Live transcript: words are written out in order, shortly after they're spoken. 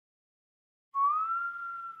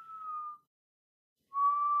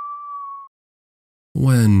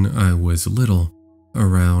When I was little,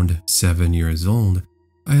 around 7 years old,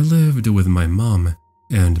 I lived with my mom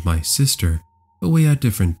and my sister. We had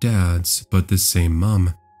different dads, but the same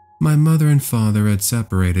mom. My mother and father had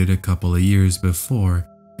separated a couple of years before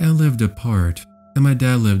and lived apart, and my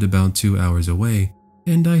dad lived about 2 hours away,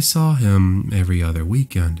 and I saw him every other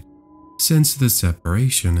weekend. Since the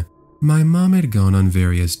separation, my mom had gone on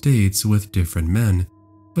various dates with different men,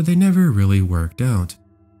 but they never really worked out.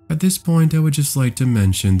 At this point, I would just like to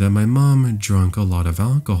mention that my mom drank a lot of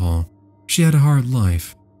alcohol. She had a hard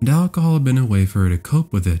life, and alcohol had been a way for her to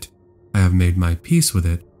cope with it. I have made my peace with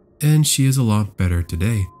it, and she is a lot better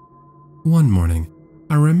today. One morning,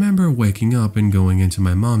 I remember waking up and going into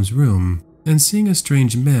my mom's room and seeing a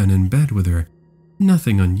strange man in bed with her.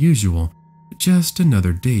 Nothing unusual, just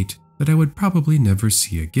another date that I would probably never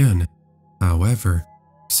see again. However,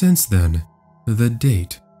 since then, the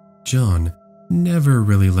date, John, never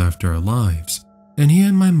really left our lives, and he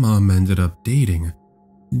and my mom ended up dating.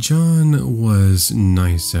 John was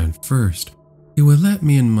nice at first. He would let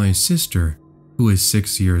me and my sister, who is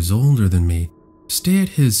 6 years older than me, stay at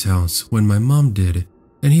his house when my mom did,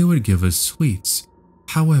 and he would give us sweets.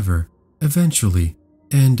 However, eventually,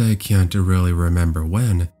 and I can't really remember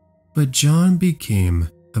when, but John became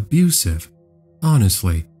abusive.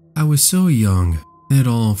 Honestly, I was so young, it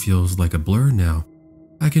all feels like a blur now.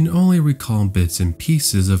 I can only recall bits and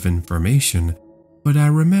pieces of information, but I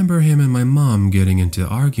remember him and my mom getting into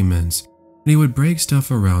arguments, and he would break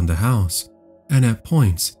stuff around the house, and at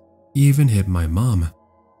points, he even hit my mom.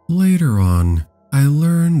 Later on, I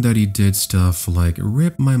learned that he did stuff like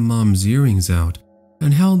rip my mom's earrings out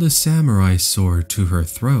and held a samurai sword to her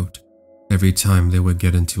throat. Every time they would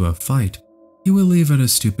get into a fight, he would leave at a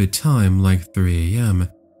stupid time like 3 a.m.,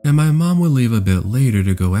 and my mom would leave a bit later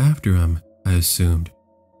to go after him, I assumed,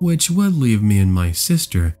 which would leave me and my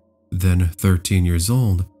sister, then 13 years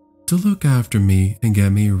old, to look after me and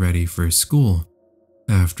get me ready for school.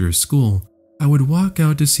 After school, I would walk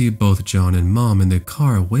out to see both John and Mom in the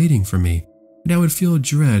car waiting for me, and I would feel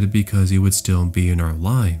dread because he would still be in our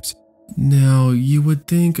lives. Now, you would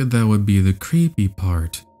think that would be the creepy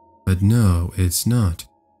part, but no, it's not.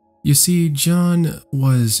 You see, John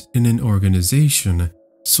was in an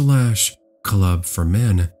organization/club for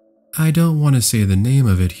men. I don't want to say the name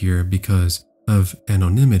of it here because of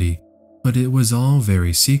anonymity, but it was all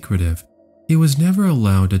very secretive. He was never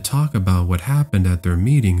allowed to talk about what happened at their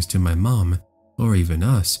meetings to my mom, or even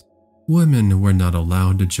us. Women were not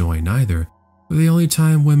allowed to join either. The only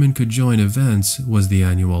time women could join events was the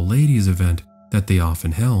annual ladies' event that they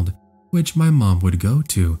often held, which my mom would go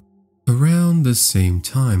to. Around the same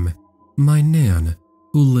time, my nan,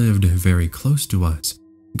 who lived very close to us,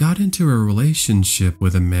 got into a relationship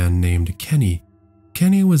with a man named Kenny.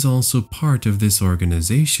 Kenny was also part of this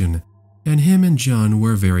organization, and him and John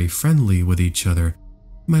were very friendly with each other.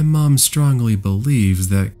 My mom strongly believes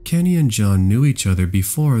that Kenny and John knew each other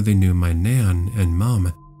before they knew my nan and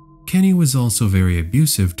mom. Kenny was also very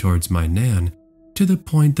abusive towards my nan, to the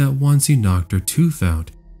point that once he knocked her tooth out.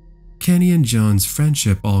 Kenny and John's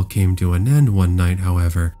friendship all came to an end one night,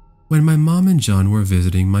 however, when my mom and John were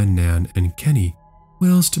visiting my nan and Kenny,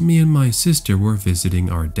 whilst me and my sister were visiting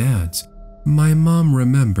our dads. My mom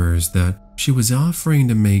remembers that she was offering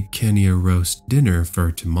to make Kenny a roast dinner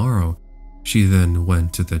for tomorrow. She then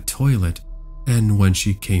went to the toilet, and when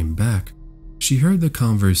she came back, she heard the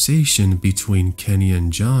conversation between Kenny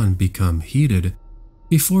and John become heated.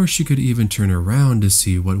 Before she could even turn around to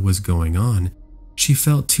see what was going on, she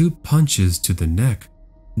felt 2 punches to the neck.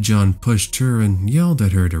 John pushed her and yelled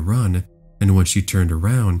at her to run, and when she turned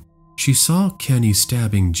around, she saw Kenny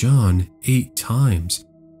stabbing John 8 times.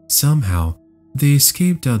 Somehow, they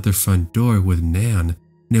escaped out the front door with Nan,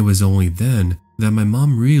 and it was only then that my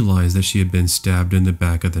mom realized that she had been stabbed in the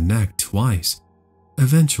back of the neck twice.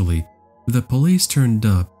 Eventually, the police turned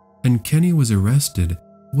up and Kenny was arrested,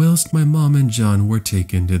 whilst my mom and John were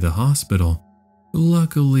taken to the hospital.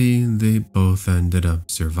 Luckily, they both ended up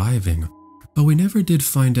surviving, but we never did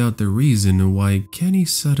find out the reason why Kenny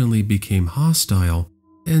suddenly became hostile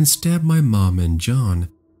and stabbed my mom and John,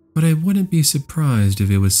 but I wouldn't be surprised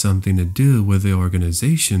if it was something to do with the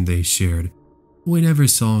organization they shared. We never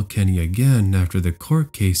saw Kenny again after the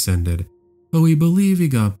court case ended, but we believe he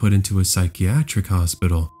got put into a psychiatric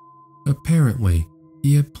hospital. Apparently,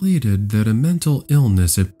 he had pleaded that a mental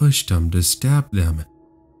illness had pushed him to stab them.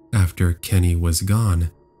 After Kenny was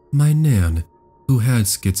gone, my nan, who had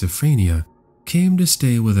schizophrenia, came to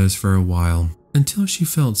stay with us for a while until she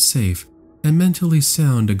felt safe and mentally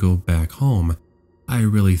sound to go back home. I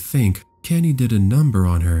really think Kenny did a number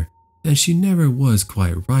on her, and she never was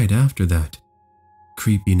quite right after that.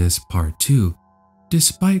 Creepiness Part 2.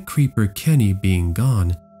 Despite Creeper Kenny being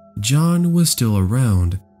gone, John was still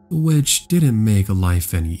around, which didn't make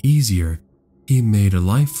life any easier. He made a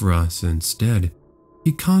life for us instead.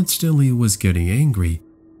 He constantly was getting angry,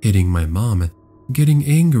 hitting my mom, getting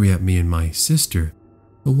angry at me and my sister.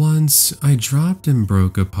 Once, I dropped and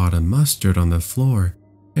broke a pot of mustard on the floor,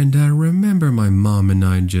 and I remember my mom and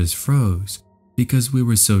I just froze because we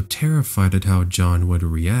were so terrified at how John would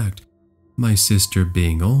react. My sister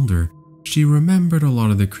being older, she remembered a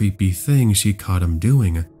lot of the creepy things she caught him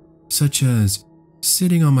doing, such as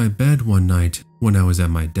sitting on my bed one night when I was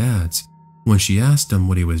at my dad's. When she asked him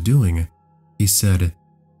what he was doing, he said,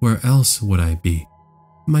 "Where else would I be?"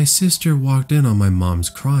 My sister walked in on my mom's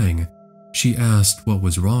crying. She asked what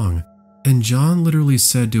was wrong, and John literally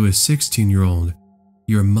said to his 16-year-old,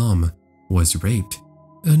 "Your mom was raped."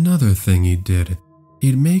 Another thing he did,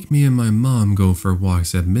 he'd make me and my mom go for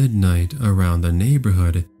walks at midnight around the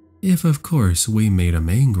neighborhood if of course we made him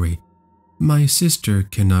angry. My sister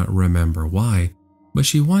cannot remember why, but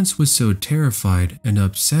she once was so terrified and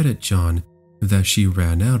upset at John that she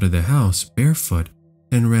ran out of the house barefoot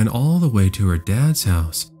and ran all the way to her dad's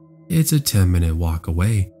house. It's a 10-minute walk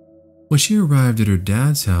away. When she arrived at her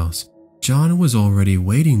dad's house, John was already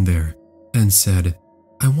waiting there and said,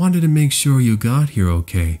 "I wanted to make sure you got here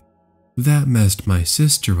okay." That messed my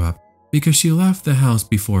sister up because she left the house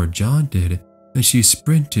before John did and she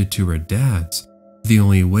sprinted to her dad's. The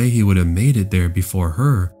only way he would have made it there before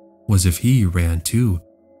her was if he ran too.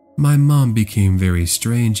 My mom became very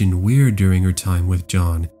strange and weird during her time with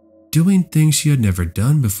John, doing things she had never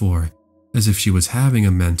done before, as if she was having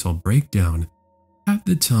a mental breakdown. At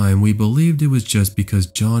the time, we believed it was just because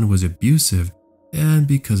John was abusive and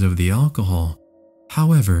because of the alcohol.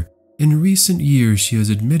 However, in recent years she has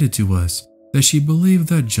admitted to us that she believed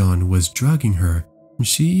that John was drugging her.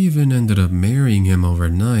 She even ended up marrying him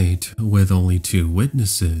overnight with only 2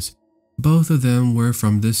 witnesses. Both of them were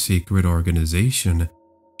from this secret organization.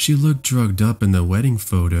 She looked drugged up in the wedding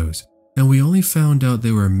photos, and we only found out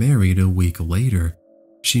they were married a week later.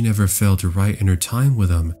 She never felt right in her time with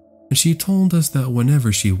him, and she told us that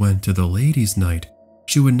whenever she went to the ladies' night,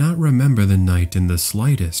 she would not remember the night in the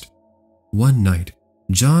slightest. One night,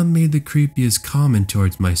 John made the creepiest comment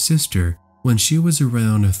towards my sister when she was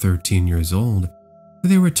around 13 years old.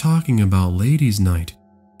 They were talking about ladies' night,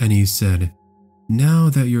 and he said, "Now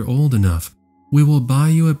that you're old enough, we will buy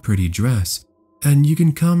you a pretty dress, and you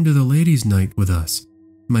can come to the ladies' night with us."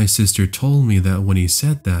 My sister told me that when he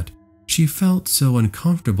said that, she felt so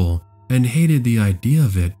uncomfortable and hated the idea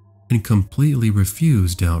of it and completely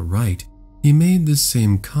refused outright. He made the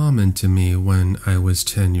same comment to me when I was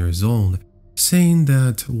 10 years old, saying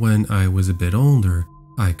that when I was a bit older,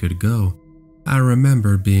 I could go. I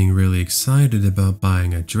remember being really excited about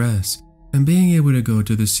buying a dress and being able to go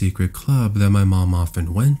to the secret club that my mom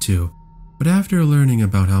often went to, but after learning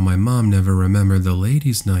about how my mom never remembered the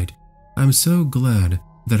ladies' night, I'm so glad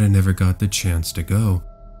that I never got the chance to go.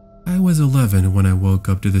 I was 11 when I woke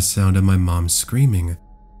up to the sound of my mom screaming.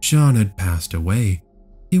 John had passed away.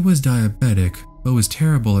 He was diabetic, but was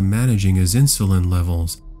terrible at managing his insulin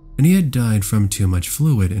levels, and he had died from too much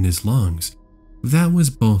fluid in his lungs. That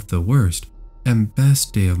was both the worst and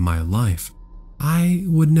best day of my life. I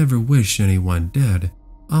would never wish anyone dead,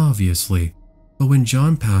 obviously, but when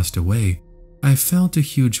John passed away, I felt a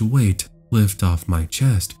huge weight lift off my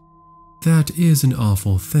chest. That is an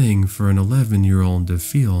awful thing for an 11-year-old to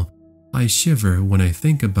feel. I shiver when I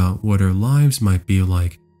think about what our lives might be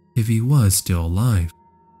like if he was still alive.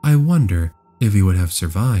 I wonder if he would have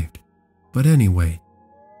survived. But anyway,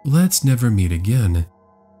 let's never meet again,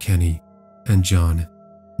 Kenny and John,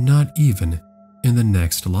 not even in the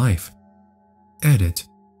next life. Edit,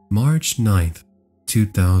 March 9th,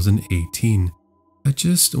 2018. I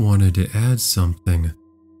just wanted to add something.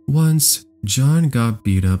 Once, John got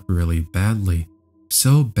beat up really badly,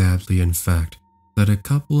 so badly in fact that a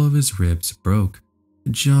couple of his ribs broke.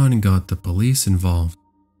 John got the police involved,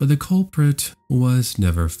 but the culprit was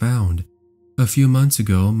never found. A few months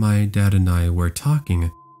ago, my dad and I were talking.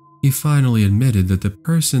 He finally admitted that the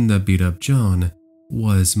person that beat up John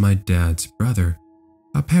was my dad's brother.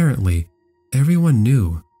 Apparently, everyone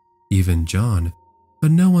knew, even John,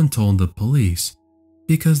 but no one told the police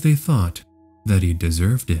because they thought that he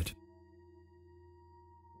deserved it.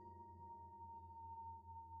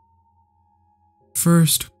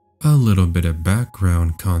 First, a little bit of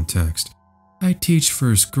background context. I teach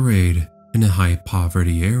first grade in a high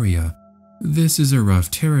poverty area. This is a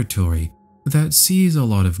rough territory that sees a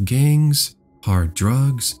lot of gangs, hard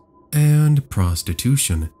drugs, and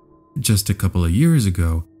prostitution. Just a couple of years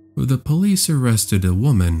ago, the police arrested a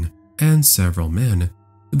woman and several men.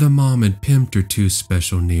 The mom had pimped her two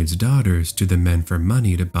special needs daughters to the men for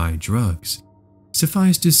money to buy drugs.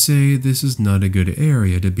 Suffice to say, this is not a good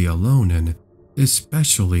area to be alone in,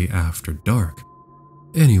 especially after dark.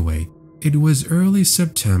 Anyway, it was early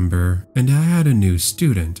September and I had a new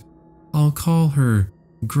student. I'll call her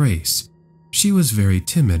Grace. She was very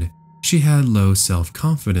timid, she had low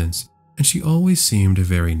self-confidence, and she always seemed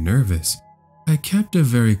very nervous. I kept a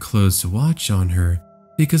very close watch on her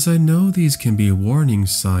because I know these can be warning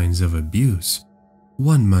signs of abuse.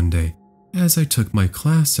 One Monday, as I took my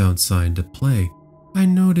class outside to play, I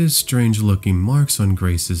noticed strange-looking marks on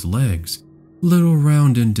Grace's legs. Little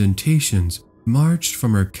round indentations marched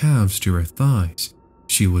from her calves to her thighs.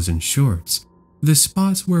 She was in shorts. The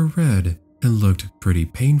spots were red and looked pretty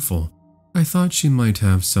painful. I thought she might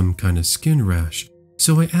have some kind of skin rash,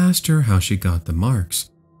 so I asked her how she got the marks.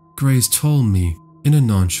 Grace told me, in a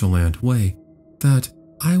nonchalant way, that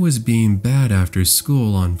I was being bad after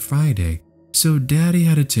school on Friday, so Daddy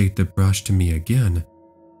had to take the brush to me again.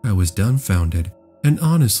 I was dumbfounded and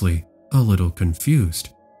honestly a little confused.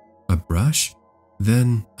 A brush?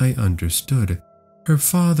 Then I understood. Her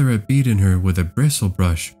father had beaten her with a bristle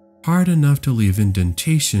brush hard enough to leave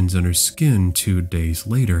indentations on her skin 2 days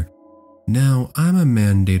later. Now I'm a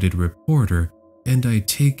mandated reporter and I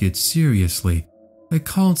take it seriously. I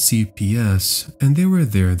called CPS and they were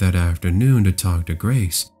there that afternoon to talk to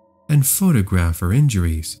Grace and photograph her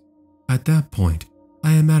injuries. At that point,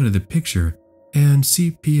 I am out of the picture and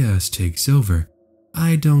CPS takes over.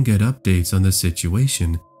 I don't get updates on the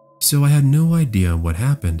situation, so I had no idea what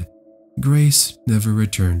happened. Grace never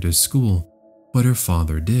returned to school, but her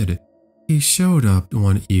father did. He showed up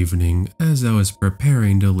one evening as I was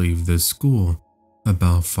preparing to leave the school.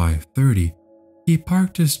 About 5:30, he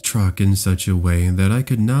parked his truck in such a way that I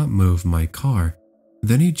could not move my car.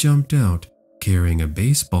 Then he jumped out, carrying a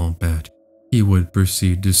baseball bat. He would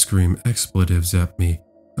proceed to scream expletives at me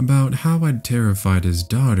about how I'd terrified his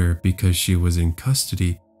daughter because she was in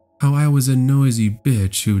custody, how I was a noisy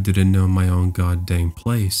bitch who didn't know my own goddamn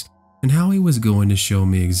place, and how he was going to show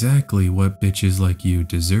me exactly what bitches like you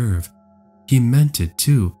deserve. He meant it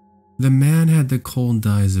too. The man had the cold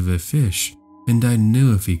eyes of a fish, and I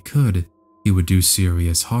knew if he could, he would do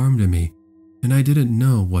serious harm to me, and I didn't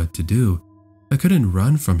know what to do. I couldn't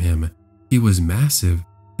run from him. He was massive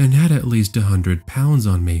and had at least 100 pounds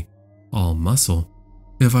on me, all muscle.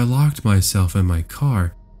 If I locked myself in my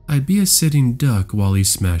car, I'd be a sitting duck while he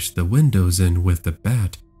smashed the windows in with the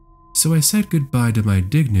bat. So I said goodbye to my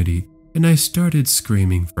dignity and I started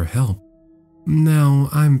screaming for help. Now,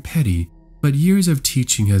 I'm petty, but years of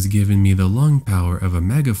teaching has given me the lung power of a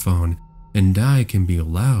megaphone, and I can be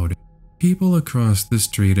loud. People across the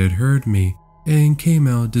street had heard me and came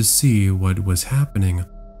out to see what was happening.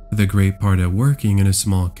 The great part of working in a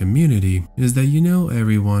small community is that you know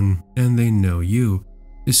everyone and they know you,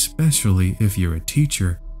 especially if you're a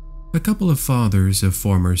teacher. A couple of fathers of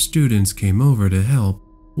former students came over to help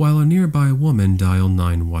while a nearby woman dialed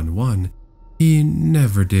 911. He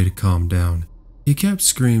never did calm down. He kept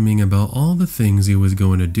screaming about all the things he was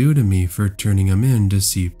going to do to me for turning him in to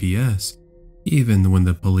CPS. Even when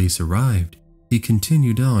the police arrived, he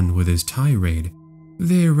continued on with his tirade.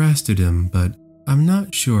 They arrested him, but I'm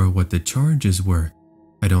not sure what the charges were.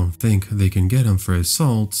 I don't think they can get him for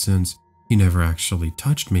assault since he never actually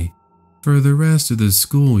touched me. For the rest of the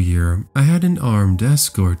school year, I had an armed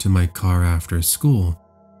escort to my car after school.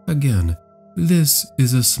 Again, this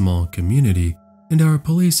is a small community, and our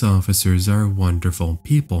police officers are wonderful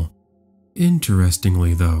people.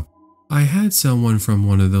 Interestingly though, I had someone from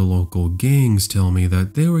one of the local gangs tell me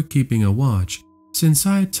that they were keeping a watch since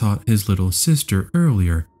I had taught his little sister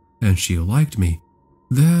earlier and she liked me.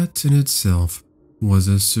 That in itself was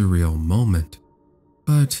a surreal moment.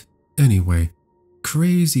 But anyway,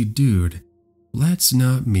 crazy dude, let's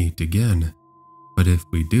not meet again. But if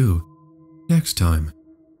we do, next time,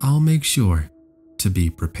 I'll make sure to be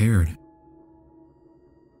prepared.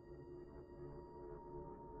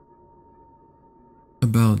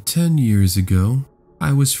 About 10 years ago,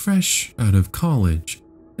 I was fresh out of college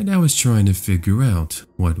and I was trying to figure out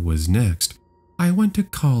what was next. I went to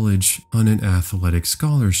college on an athletic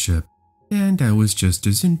scholarship and I was just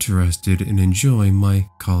as interested in enjoying my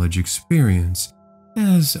college experience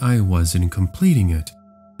as I was in completing it.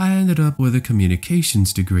 I ended up with a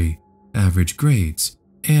communications degree, average grades,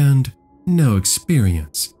 and no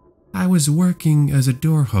experience. I was working as a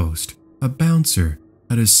door host, a bouncer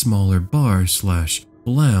at a smaller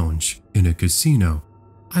bar/lounge in a casino.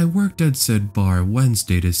 I worked at said bar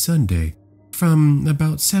Wednesday to Sunday from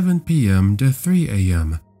about 7 p.m. to 3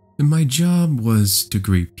 a.m. My job was to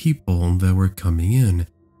greet people that were coming in,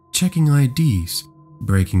 checking IDs,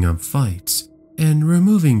 breaking up fights, and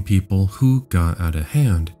removing people who got out of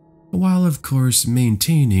hand, while of course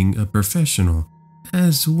maintaining a professional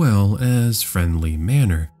as well as friendly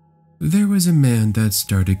manner. There was a man that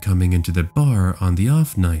started coming into the bar on the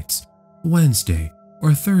off nights, Wednesday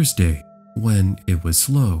or Thursday, when it was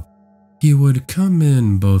slow. He would come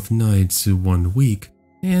in both nights 1 week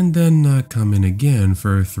and then not come in again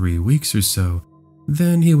for 3 weeks or so.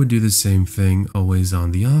 Then he would do the same thing always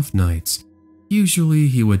on the off nights. Usually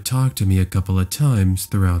he would talk to me a couple of times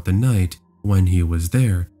throughout the night when he was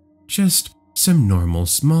there. Just some normal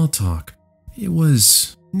small talk. It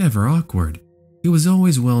was never awkward. He was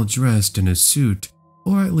always well dressed in a suit,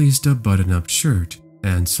 or at least a button-up shirt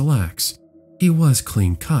and slacks. He was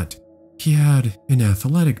clean cut. He had an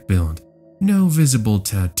athletic build, no visible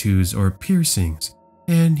tattoos or piercings,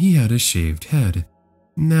 and he had a shaved head.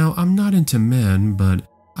 Now, I'm not into men, but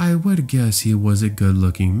I would guess he was a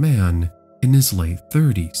good-looking man in his late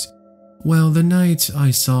 30s. Well, the night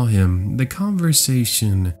I saw him, the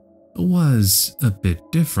conversation was a bit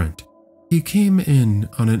different. He came in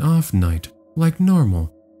on an off night, like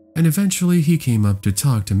normal, and eventually he came up to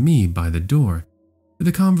talk to me by the door.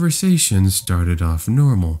 The conversation started off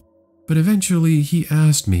normal, but eventually he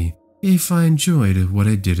asked me if I enjoyed what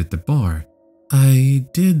I did at the bar. I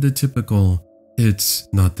did the typical, "It's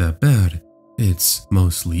not that bad, it's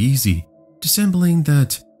mostly easy," dissembling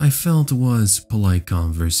that I felt was polite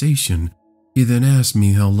conversation. He then asked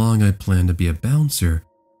me how long I planned to be a bouncer,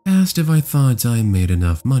 asked if I thought I made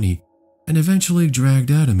enough money, and eventually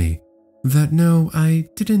dragged out of me that no, I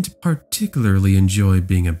didn't particularly enjoy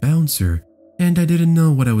being a bouncer, and I didn't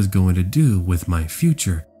know what I was going to do with my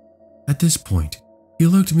future. At this point, he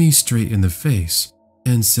looked me straight in the face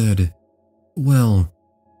and said, "Well,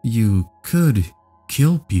 you could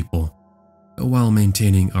kill people." While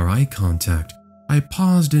maintaining our eye contact, I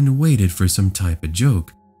paused and waited for some type of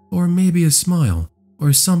joke, or maybe a smile,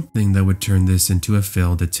 or something that would turn this into a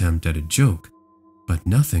failed attempt at a joke. But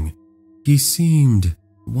nothing. He seemed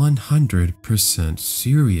 100%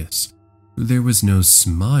 serious. There was no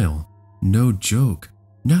smile, no joke,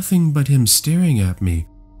 nothing but him staring at me,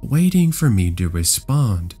 waiting for me to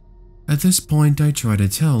respond. At this point, I tried to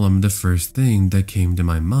tell him the first thing that came to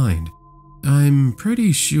my mind. "I'm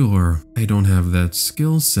pretty sure I don't have that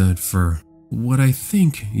skill set for what I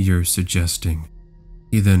think you're suggesting."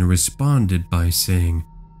 He then responded by saying,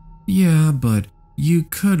 "Yeah, but you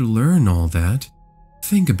could learn all that.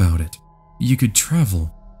 Think about it. You could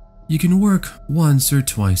travel. You can work once or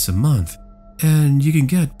twice a month, and you can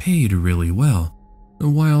get paid really well."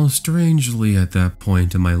 While strangely at that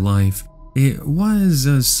point in my life, it was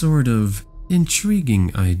a sort of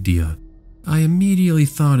intriguing idea. I immediately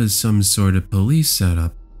thought of some sort of police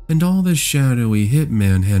setup and all the shadowy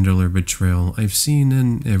hitman handler betrayal I've seen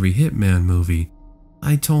in every hitman movie.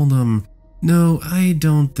 I told him, "No, I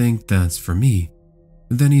don't think that's for me."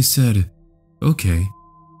 Then he said, "Okay,"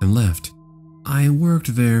 and left. I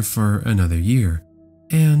worked there for another year,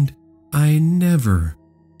 and I never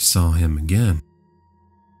saw him again.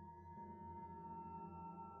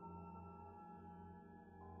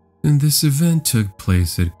 And this event took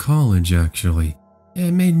place at college actually.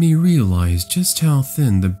 It made me realize just how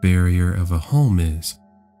thin the barrier of a home is.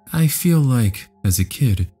 I feel like, as a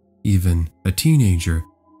kid, even a teenager,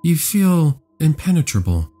 you feel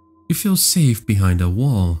impenetrable. You feel safe behind a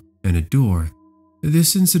wall and a door.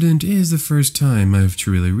 This incident is the first time I've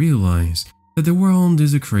truly realized that the world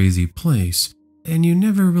is a crazy place, and you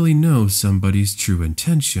never really know somebody's true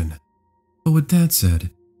intention. But with that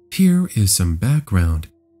said, here is some background.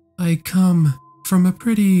 I come from a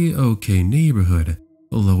pretty okay neighborhood,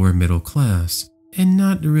 lower middle class, and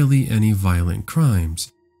not really any violent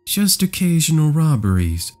crimes, just occasional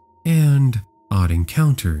robberies and odd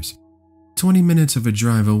encounters. 20 minutes of a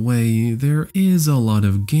drive away, there is a lot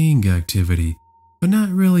of gang activity, but not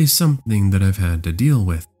really something that I've had to deal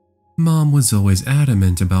with. Mom was always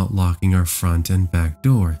adamant about locking our front and back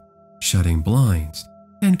door, shutting blinds,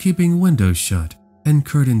 and keeping windows shut and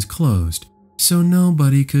curtains closed so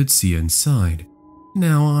nobody could see inside.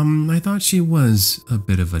 Now, I thought she was a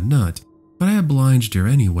bit of a nut, but I obliged her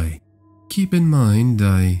anyway. Keep in mind,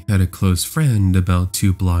 I had a close friend about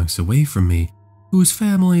 2 blocks away from me whose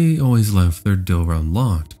family always left their door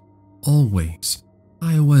unlocked. Always.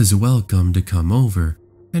 I was welcome to come over,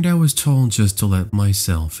 and I was told just to let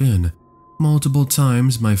myself in. Multiple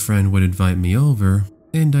times my friend would invite me over,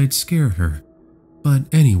 and I'd scare her. But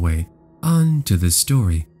anyway, on to the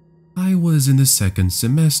story. I was in the 2nd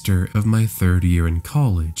semester of my 3rd year in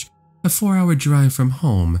college, a 4-hour drive from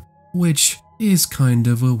home, which is kind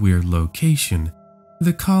of a weird location.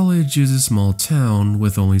 The college is a small town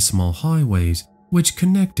with only small highways which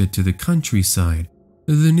connected to the countryside.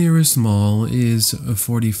 The nearest mall is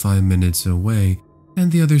 45 minutes away,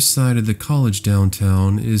 and the other side of the college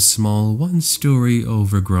downtown is small one-story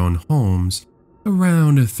overgrown homes,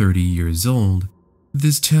 around 30 years old.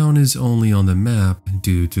 This town is only on the map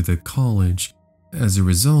due to the college. As a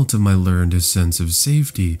result of my learned sense of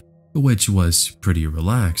safety, which was pretty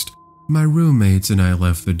relaxed, my roommates and I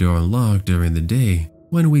left the door unlocked during the day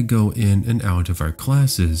when we go in and out of our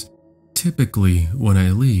classes. Typically, when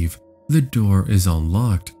I leave, the door is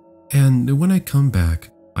unlocked, and when I come back,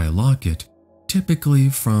 I lock it, typically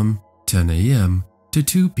from 10 a.m. to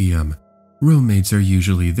 2 p.m. Roommates are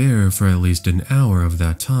usually there for at least an hour of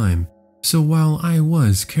that time, so while I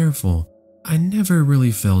was careful, I never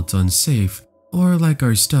really felt unsafe or like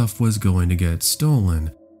our stuff was going to get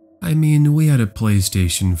stolen. I mean, we had a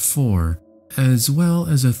PlayStation 4, as well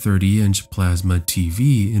as a 30-inch plasma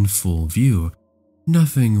TV in full view.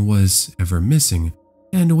 Nothing was ever missing,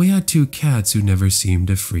 and we had 2 cats who never seemed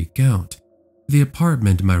to freak out. The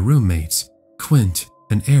apartment my roommates, Quint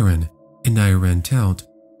and Aaron, and I rent out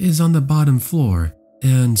is on the bottom floor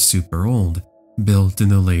and super old, built in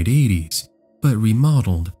the late 80s, but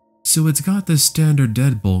remodeled, so it's got the standard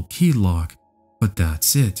deadbolt key lock, but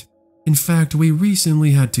that's it. In fact, we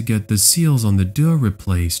recently had to get the seals on the door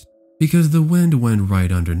replaced because the wind went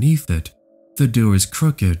right underneath it. The door is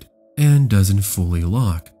crooked and doesn't fully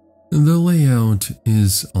lock. The layout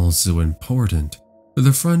is also important.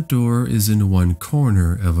 The front door is in one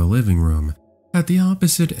corner of a living room. At the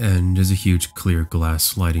opposite end is a huge clear glass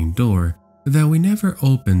sliding door that we never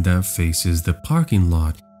opened that faces the parking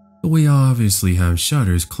lot. We obviously have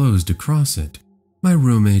shutters closed across it. My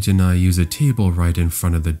roommate and I use a table right in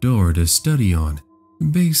front of the door to study on.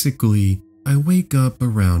 Basically, I wake up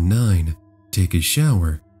around 9, take a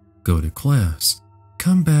shower, go to class,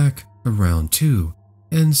 come back around 2,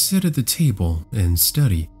 and sit at the table and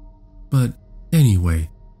study. But anyway,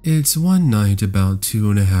 it's one night about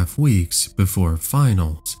 2.5 weeks before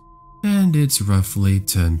finals, and it's roughly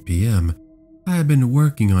 10 p.m. I've been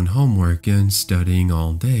working on homework and studying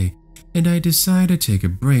all day, and I decide to take a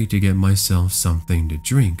break to get myself something to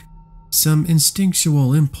drink. Some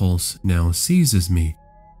instinctual impulse now seizes me,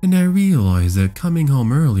 and I realize that coming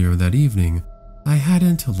home earlier that evening, I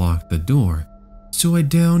hadn't locked the door, so I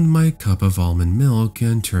downed my cup of almond milk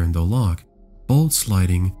and turned the lock, bolt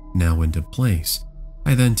sliding now into place.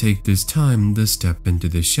 I then take this time to step into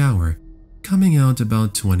the shower, coming out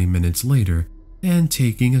about 20 minutes later and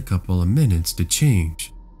taking a couple of minutes to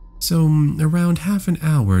change. So around half an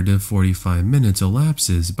hour to 45 minutes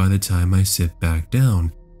elapses by the time I sit back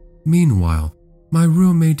down. Meanwhile, my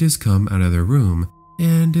roommate has come out of the room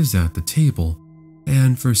and is at the table,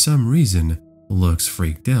 and for some reason looks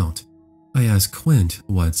freaked out. I ask Quint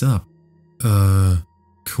what's up.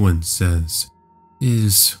 Quint says,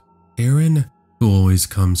 "Is Aaron, who always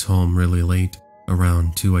comes home really late,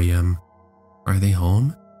 around 2 a.m., are they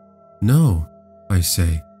home?" "No," I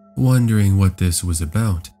say, wondering what this was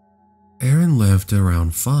about. "Aaron left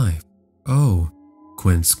around 5. "Oh."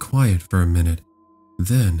 Quint's quiet for a minute.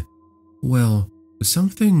 Then, "Well,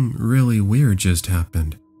 something really weird just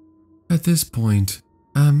happened." At this point,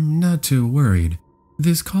 I'm not too worried.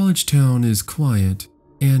 This college town is quiet,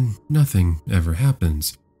 and nothing ever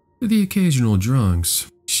happens. The occasional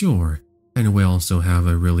drunks, sure, and we also have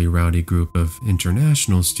a really rowdy group of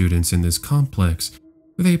international students in this complex.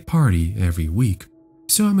 They party every week,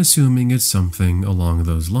 so I'm assuming it's something along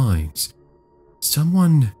those lines.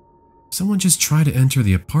 Someone just tried to enter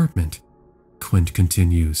the apartment," Quint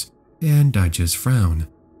continues, and I just frown.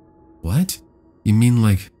 "What? You mean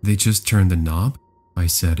like they just turned the knob?" I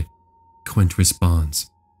said. Quint responds,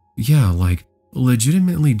 "Yeah, like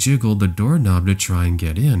legitimately jiggled the doorknob to try and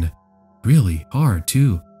get in. Really hard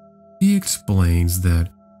too." He explains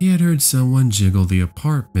that he had heard someone jiggle the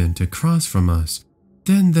apartment across from us.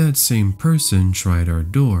 Then that same person tried our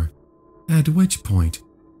door, at which point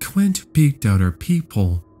Quint peeked out our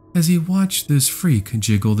peephole as he watched this freak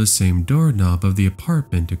jiggle the same doorknob of the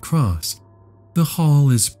apartment across. The hall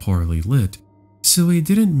is poorly lit, so he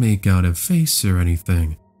didn't make out a face or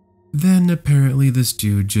anything. Then apparently this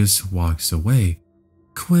dude just walks away.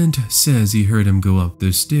 Quint says he heard him go up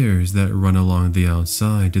the stairs that run along the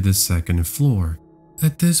outside to the second floor.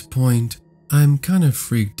 At this point, I'm kind of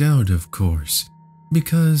freaked out, of course,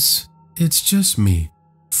 because it's just me,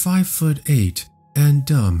 5'8" and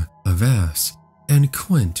dumb of ass, and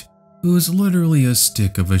Quint, who's literally a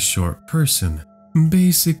stick of a short person.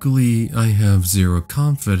 Basically, I have zero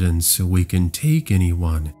confidence we can take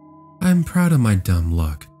anyone. I'm proud of my dumb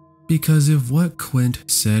luck, because if what Quint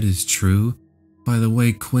said is true, by the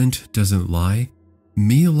way, Quint doesn't lie,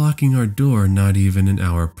 Me locking our door not even an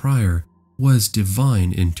hour prior was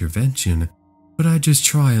divine intervention, but I just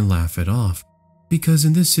try and laugh it off, because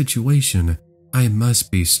in this situation, I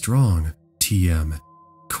must be strong, TM.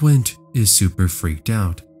 Quint is super freaked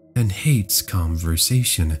out and hates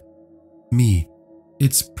conversation. Me,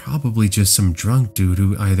 it's probably just some drunk dude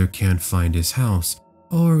who either can't find his house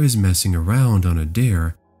or is messing around on a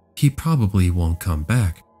dare. He probably won't come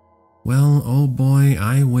back. Well, oh boy,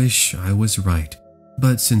 I wish I was right.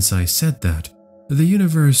 But since I said that, the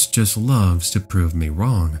universe just loves to prove me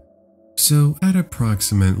wrong. So at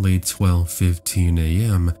approximately 12:15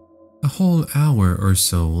 a.m., a whole hour or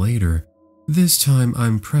so later, this time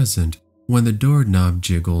I'm present when the doorknob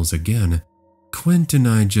jiggles again. Quint and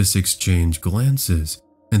I just exchange glances,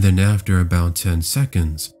 and then after about 10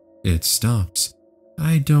 seconds, it stops.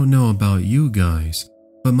 I don't know about you guys,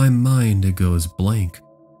 but my mind goes blank.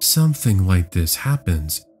 Something like this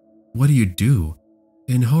happens. What do you do?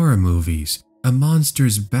 In horror movies, a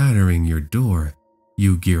monster's battering your door.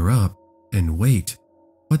 You gear up and wait.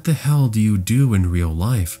 What the hell do you do in real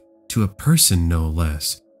life, to a person no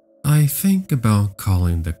less? I think about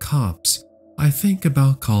calling the cops. I think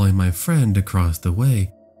about calling my friend across the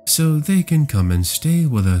way so they can come and stay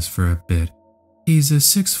with us for a bit. He's a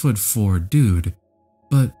 6'4" dude.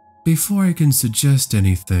 But before I can suggest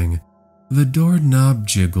anything, the doorknob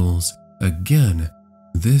jiggles again,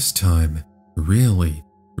 this time really,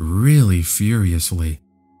 really furiously,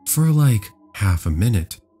 for like half a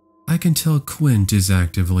minute. I can tell Quint is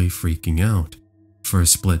actively freaking out. For a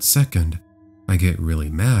split second, I get really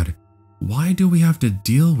mad. Why do we have to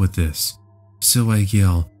deal with this? So I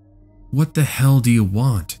yell, "What the hell do you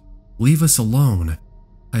want? Leave us alone."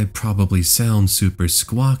 I probably sound super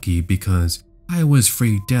squawky because I was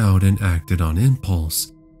freaked out and acted on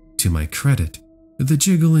impulse. To my credit, the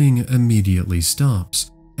jiggling immediately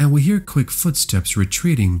stops, and we hear quick footsteps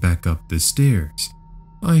retreating back up the stairs.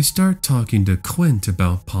 I start talking to Quint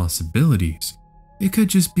about possibilities. It could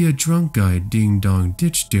just be a drunk guy ding-dong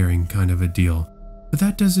ditch-daring kind of a deal, but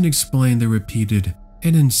that doesn't explain the repeated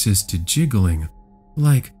and insisted jiggling.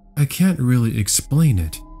 Like, I can't really explain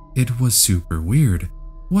it. It was super weird.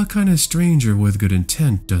 What kind of stranger with good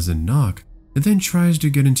intent doesn't knock and then tries to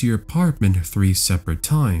get into your apartment 3 separate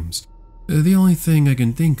times? The only thing I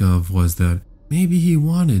can think of was that maybe he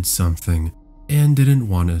wanted something and didn't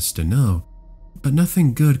want us to know, but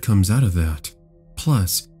nothing good comes out of that.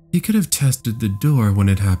 Plus, he could have tested the door when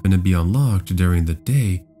it happened to be unlocked during the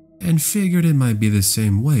day and figured it might be the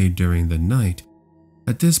same way during the night.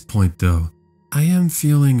 At this point though, I am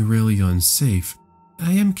feeling really unsafe.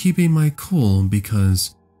 I am keeping my cool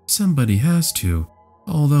because somebody has to,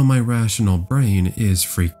 although my rational brain is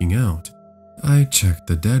freaking out. I check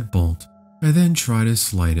the deadbolt. I then try to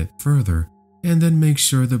slide it further and then make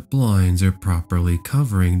sure the blinds are properly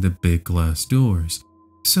covering the big glass doors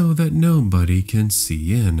so that nobody can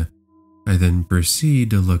see in. I then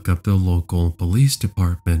proceed to look up the local police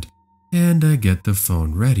department, and I get the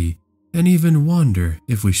phone ready and even wonder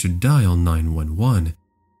if we should dial 911.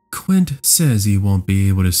 Quint says he won't be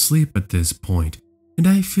able to sleep at this point, and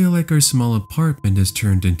I feel like our small apartment has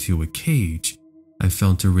turned into a cage. I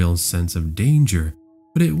felt a real sense of danger,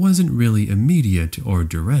 but it wasn't really immediate or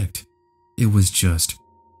direct. It was just,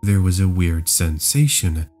 there was a weird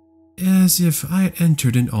sensation, as if I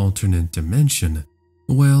entered an alternate dimension.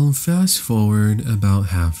 Well, fast forward about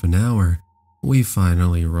half an hour. We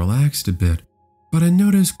finally relaxed a bit, but I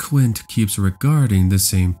notice Quint keeps regarding the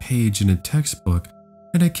same page in a textbook,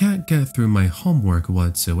 and I can't get through my homework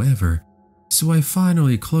whatsoever. So I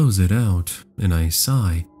finally close it out, and I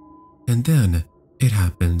sigh. And then, it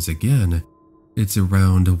happens again. It's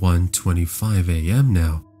around 1:25 a.m.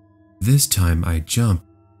 now. This time I jump,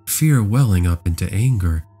 fear welling up into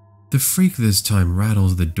anger. The freak this time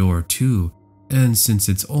rattles the door too, and since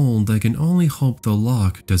it's old, I can only hope the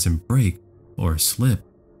lock doesn't break or slip.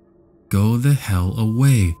 Go the hell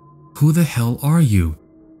away. Who the hell are you?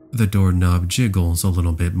 The doorknob jiggles a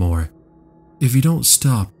little bit more. If you don't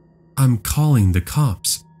stop, I'm calling the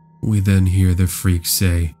cops. We then hear the freak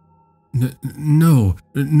say, No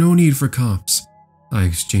need for cops. I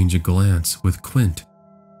exchange a glance with Quint.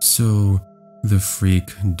 So, the freak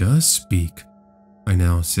does speak. I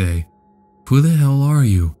now say, Who the hell are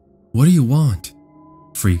you? What do you want?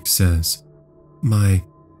 Freak says, My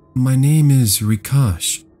name is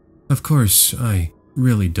Rikash. Of course, I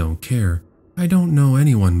really don't care. I don't know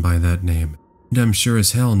anyone by that name, and I'm sure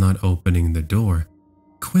as hell not opening the door.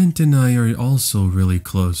 Quint and I are also really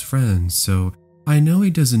close friends, so I know he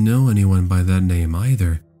doesn't know anyone by that name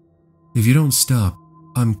either. If you don't stop,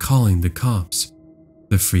 I'm calling the cops.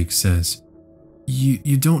 The freak says,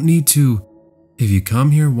 You don't need to. If you come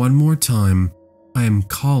here one more time, I am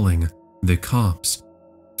calling the cops."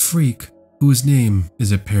 Freak, whose name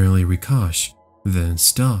is apparently Rikash, then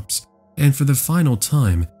stops, and for the final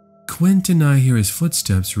time, Quint and I hear his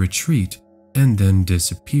footsteps retreat and then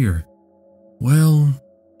disappear. Well,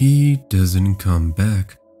 he doesn't come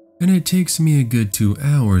back, and it takes me a good 2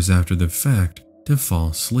 hours after the fact to fall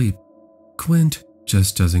asleep. Quint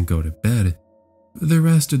just doesn't go to bed. The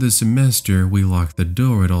rest of the semester we lock the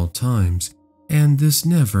door at all times, and this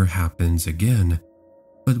never happens again.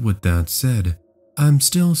 But with that said, I'm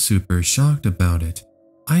still super shocked about it.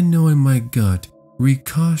 I know in my gut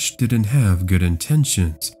Rikash didn't have good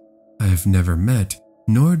intentions. I've never met,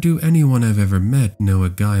 nor do anyone I've ever met know a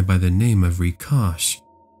guy by the name of Rikash.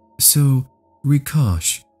 So,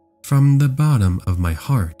 Rikash, from the bottom of my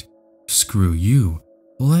heart, screw you.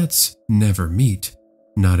 Let's never meet.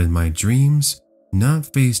 Not in my dreams,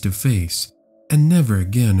 not face to face, and never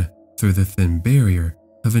again through the thin barrier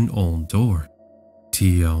of an old door.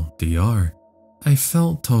 TLDR. I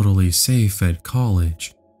felt totally safe at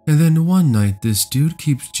college, and then one night this dude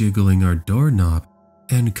keeps jiggling our doorknob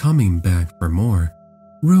and coming back for more.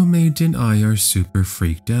 Roommate and I are super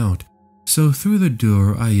freaked out, so through the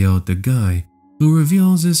door I yell at the guy, who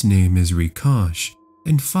reveals his name is Rikash,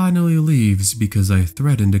 and finally leaves because I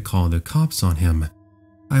threatened to call the cops on him.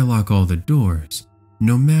 I lock all the doors,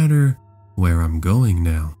 no matter where I'm going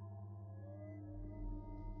now.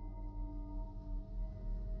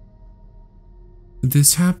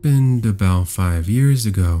 This happened about 5 years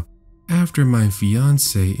ago, after my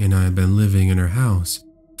fiancée and I had been living in her house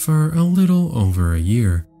for a little over a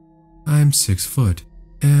year. I'm 6 foot,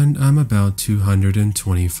 and I'm about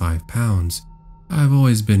 225 pounds. I've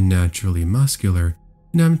always been naturally muscular,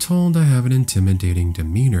 and I'm told I have an intimidating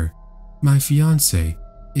demeanor. My fiancé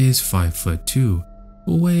is 5'2",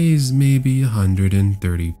 weighs maybe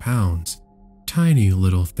 130 pounds. Tiny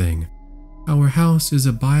little thing. Our house is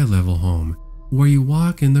a bi-level home, where you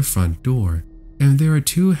walk in the front door, and there are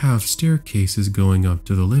 2 half staircases going up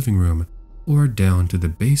to the living room or down to the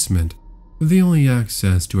basement. The only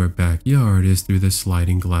access to our backyard is through the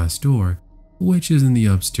sliding glass door, which is in the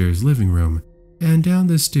upstairs living room, and down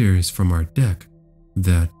the stairs from our deck.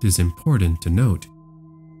 That is important to note.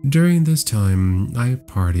 During this time, I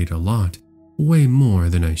partied a lot, way more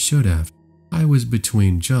than I should have. I was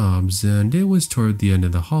between jobs, and it was toward the end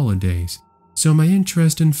of the holidays, so my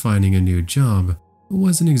interest in finding a new job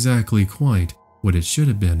wasn't exactly quite what it should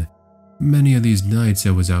have been. Many of these nights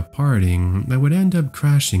I was out partying, I would end up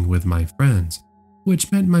crashing with my friends,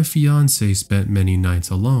 which meant my fiancé spent many nights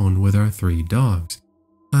alone with our 3 dogs.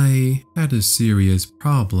 I had a serious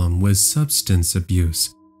problem with substance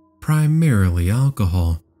abuse, primarily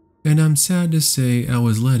alcohol, and I'm sad to say I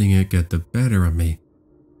was letting it get the better of me.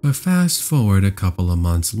 But fast forward a couple of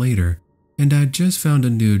months later, and I just found a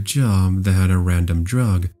new job that had a random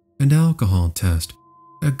drug and alcohol test,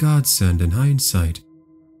 a godsend in hindsight.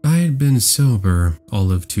 I had been sober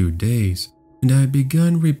all of 2 days, and I had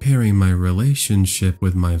begun repairing my relationship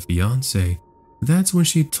with my fiancé. That's when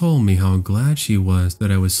she told me how glad she was that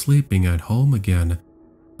I was sleeping at home again.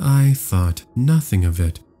 I thought nothing of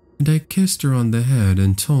it, and I kissed her on the head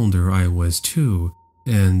and told her I was too,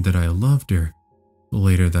 and that I loved her.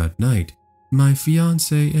 Later that night, my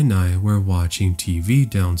fiancé and I were watching TV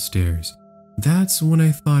downstairs. That's when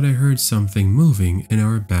I thought I heard something moving in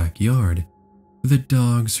our backyard. The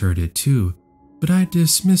dogs heard it too, but I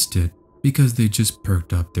dismissed it because they just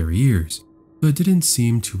perked up their ears, but didn't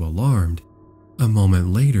seem too alarmed. A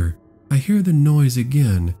moment later, I hear the noise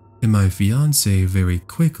again, and my fiancé very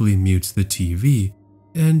quickly mutes the TV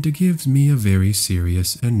and gives me a very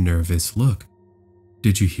serious and nervous look.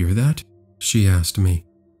 "Did you hear that?" she asked me,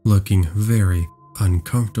 looking very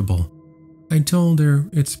uncomfortable. I told her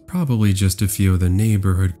it's probably just a few of the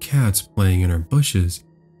neighborhood cats playing in our bushes,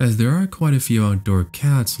 as there are quite a few outdoor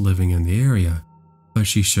cats living in the area, but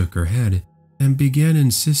she shook her head and began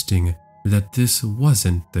insisting that this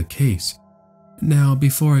wasn't the case. Now,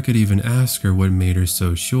 before I could even ask her what made her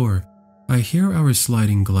so sure, I hear our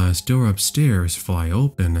sliding glass door upstairs fly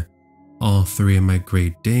open. All 3 of my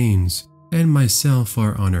Great Danes and myself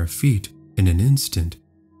are on our feet in an instant.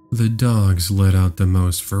 The dogs let out the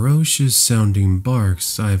most ferocious sounding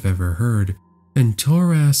barks I've ever heard and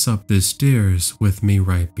tore ass up the stairs with me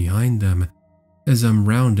right behind them. As I'm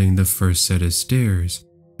rounding the first set of stairs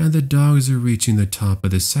and the dogs are reaching the top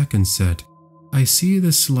of the second set, I see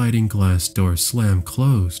the sliding glass door slam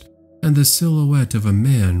closed and the silhouette of a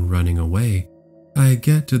man running away. I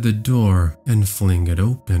get to the door and fling it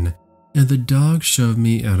open, and the dogs shove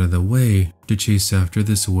me out of the way to chase after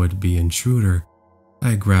this would-be intruder.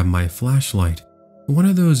 I grab my flashlight, one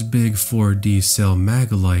of those big 4D cell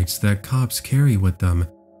magalites that cops carry with them,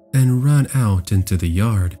 and run out into the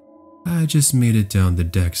yard. I just made it down the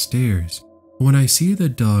deck stairs when I see the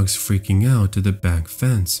dogs freaking out to the back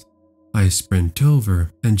fence. I sprint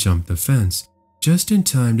over and jump the fence, just in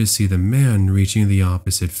time to see the man reaching the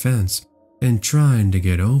opposite fence and trying to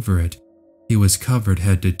get over it. He was covered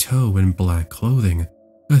head to toe in black clothing,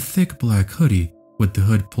 a thick black hoodie with the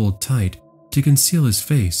hood pulled tight to conceal his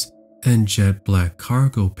face, and jet black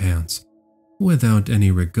cargo pants. Without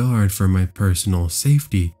any regard for my personal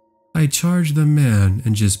safety, I charge the man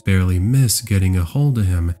and just barely miss getting a hold of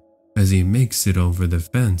him as he makes it over the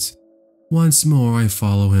fence. Once more I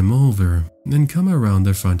follow him over and come around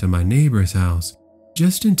the front of my neighbor's house,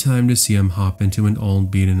 just in time to see him hop into an old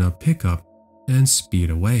beaten up pickup and speed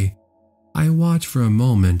away. I watch for a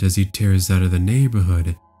moment as he tears out of the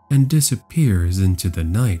neighborhood and disappears into the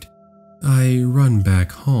night. I run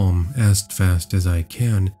back home as fast as I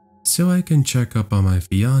can so I can check up on my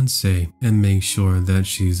fiancée and make sure that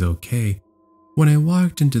she's okay. When I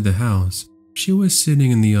walked into the house, she was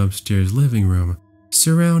sitting in the upstairs living room,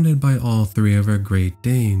 surrounded by all three of our Great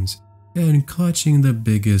Danes and clutching the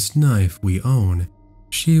biggest knife we own.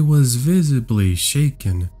 She was visibly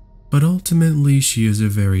shaken, but ultimately she is a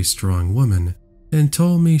very strong woman and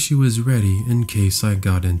told me she was ready in case I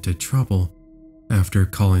got into trouble. After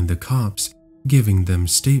calling the cops, giving them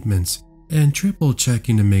statements, and triple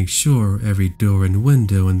checking to make sure every door and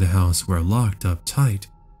window in the house were locked up tight,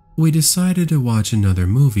 we decided to watch another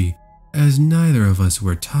movie as neither of us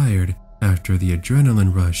were tired after the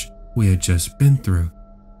adrenaline rush we had just been through.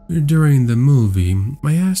 During the movie,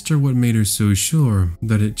 I asked her what made her so sure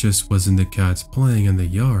that it just wasn't the cats playing in the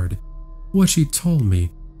yard. What she told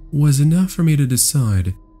me was enough for me to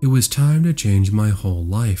decide it was time to change my whole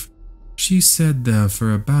life. She said that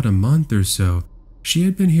for about a month or so, she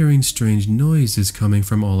had been hearing strange noises coming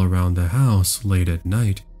from all around the house late at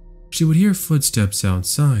night. She would hear footsteps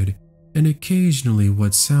outside and occasionally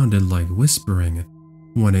what sounded like whispering.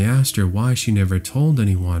 When I asked her why she never told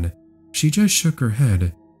anyone, she just shook her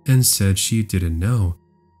head and said she didn't know.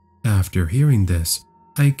 After hearing this,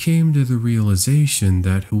 I came to the realization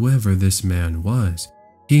that whoever this man was,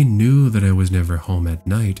 he knew that I was never home at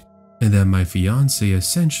night and that my fiancée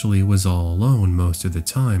essentially was all alone most of the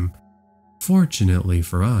time. Fortunately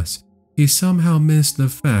for us, he somehow missed the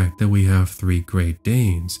fact that we have 3 Great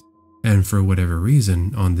Danes, and for whatever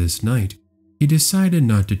reason on this night, he decided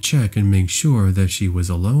not to check and make sure that she was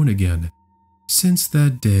alone again. Since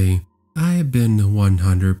that day, I have been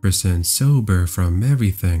 100% sober from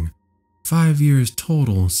everything. 5 years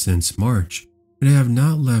total since March, and I have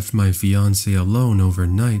not left my fiancée alone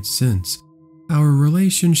overnight since. Our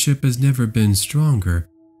relationship has never been stronger,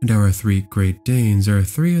 and our 3 Great Danes are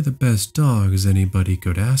 3 of the best dogs anybody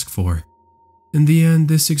could ask for. In the end,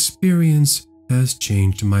 this experience has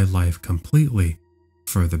changed my life completely,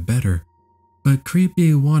 for the better. But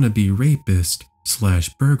creepy wannabe rapist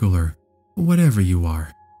 / burglar, whatever you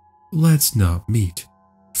are, let's not meet,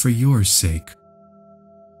 for your sake.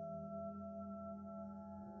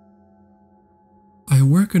 I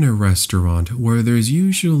work in a restaurant where there's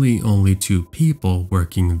usually only 2 people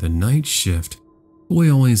working the night shift. We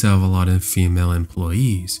always have a lot of female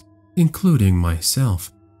employees, including myself.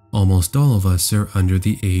 Almost all of us are under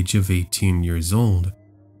the age of 18 years old.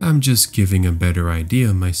 I'm just giving a better idea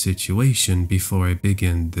of my situation before I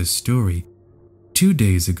begin this story. 2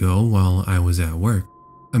 days ago, while I was at work,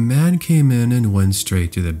 a man came in and went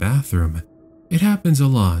straight to the bathroom. It happens a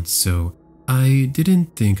lot, so I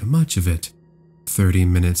didn't think much of it. 30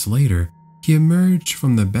 minutes later, he emerged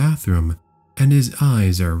from the bathroom and his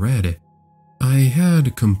eyes are red. I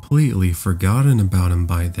had completely forgotten about him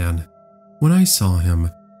by then. When I saw him,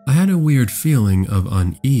 I had a weird feeling of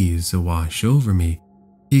unease wash over me.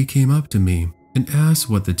 He came up to me and asked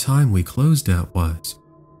what the time we closed at was.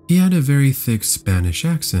 He had a very thick Spanish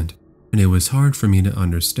accent, and it was hard for me to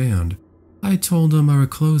understand. I told him our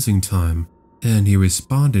closing time, and he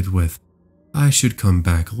responded with, "I should come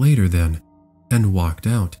back later then," and walked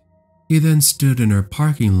out. He then stood in our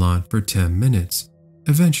parking lot for 10 minutes,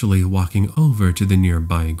 eventually walking over to the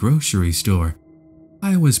nearby grocery store.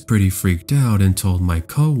 I was pretty freaked out and told my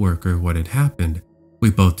coworker what had happened. We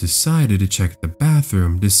both decided to check the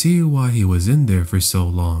bathroom to see why he was in there for so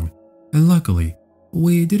long, and luckily,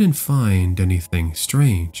 we didn't find anything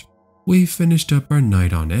strange. We finished up our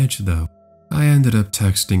night on edge though. I ended up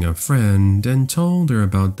texting a friend and told her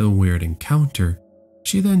about the weird encounter.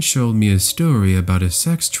 She then showed me a story about a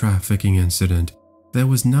sex trafficking incident that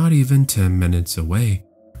was not even 10 minutes away.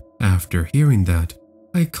 After hearing that,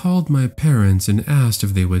 I called my parents and asked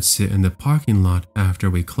if they would sit in the parking lot after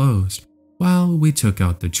we closed while we took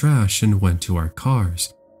out the trash and went to our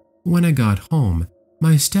cars. When I got home,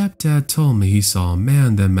 my stepdad told me he saw a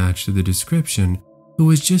man that matched the description who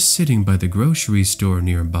was just sitting by the grocery store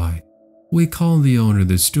nearby. We called the owner of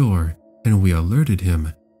the store and we alerted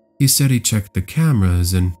him. He said he checked the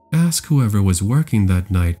cameras and asked whoever was working that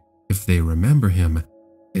night if they remember him.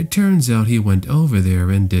 It turns out he went over there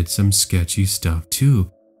and did some sketchy stuff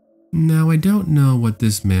too. Now I don't know what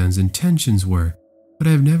this man's intentions were, but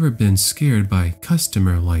I've never been scared by a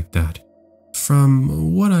customer like that.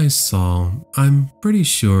 From what I saw, I'm pretty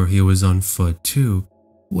sure he was on foot too,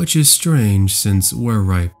 which is strange since we're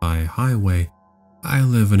right by a highway. I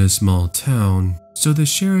live in a small town, so the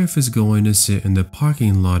sheriff is going to sit in the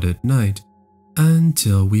parking lot at night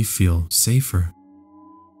until we feel safer.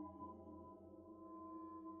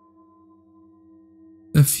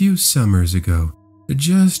 A few summers ago,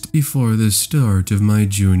 just before the start of my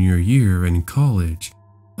junior year in college,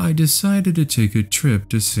 I decided to take a trip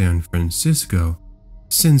to San Francisco.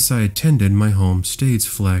 Since I attended my home state's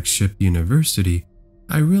flagship university,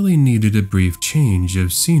 I really needed a brief change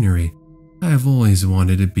of scenery. I have always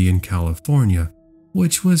wanted to be in California,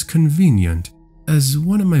 which was convenient as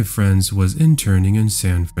one of my friends was interning in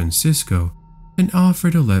San Francisco and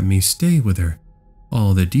offered to let me stay with her.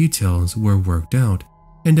 All the details were worked out,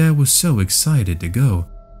 and I was so excited to go.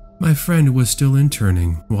 My friend was still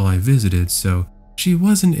interning while I visited, so she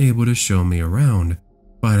wasn't able to show me around,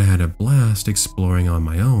 but I had a blast exploring on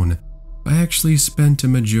my own. I actually spent a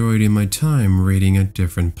majority of my time reading at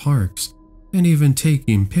different parks and even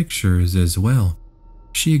taking pictures as well.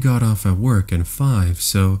 She got off at work at 5,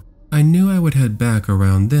 so I knew I would head back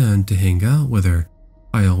around then to hang out with her.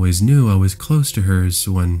 I always knew I was close to hers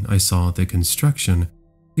when I saw the construction.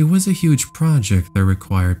 It was a huge project that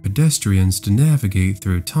required pedestrians to navigate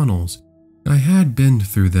through tunnels. I had been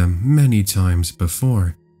through them many times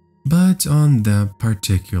before, but on that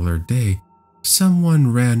particular day,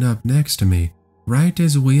 someone ran up next to me right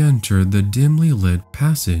as we entered the dimly lit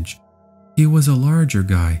passage. He was a larger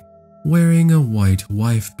guy, wearing a white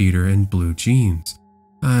wife beater and blue jeans.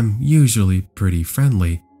 I'm usually pretty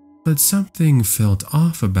friendly, but something felt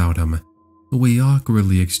off about him. We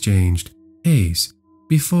awkwardly exchanged "Heys"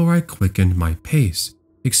 before I quickened my pace,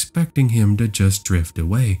 expecting him to just drift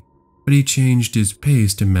away, but he changed his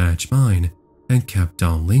pace to match mine and kept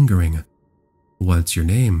on lingering. "What's your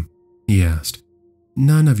name?" he asked.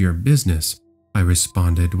 "None of your business," I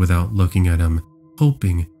responded without looking at him,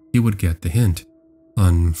 hoping he would get the hint.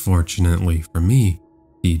 Unfortunately for me,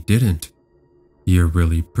 he didn't. "You're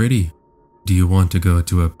really pretty. Do you want to go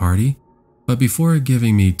to a party?" But before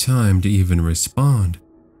giving me time to even respond,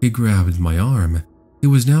 he grabbed my arm. He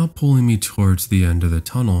was now pulling me towards the end of the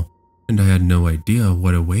tunnel, and I had no idea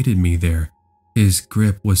what awaited me there. His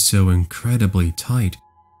grip was so incredibly tight,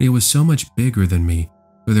 and he was so much bigger than me,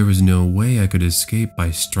 that there was no way I could escape by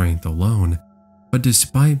strength alone. But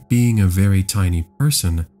despite being a very tiny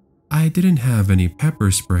person, I didn't have any pepper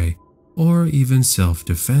spray or even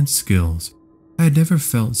self-defense skills. I had never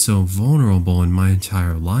felt so vulnerable in my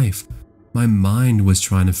entire life. My mind was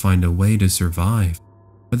trying to find a way to survive.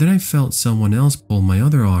 But then I felt someone else pull my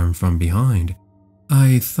other arm from behind.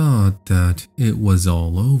 I thought that it was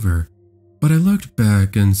all over, but I looked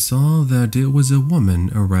back and saw that it was a woman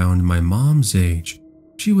around my mom's age.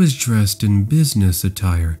 She was dressed in business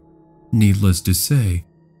attire. Needless to say,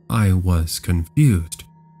 I was confused.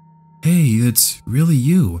 "Hey, it's really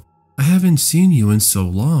you. I haven't seen you in so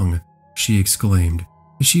long," she exclaimed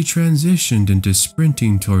as she transitioned into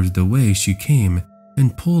sprinting towards the way she came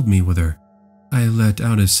and pulled me with her. I let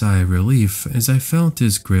out a sigh of relief as I felt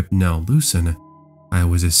his grip now loosen. I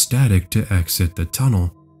was ecstatic to exit the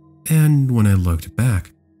tunnel, and when I looked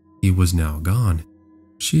back, he was now gone.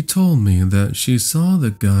 She told me that she saw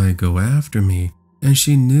the guy go after me, and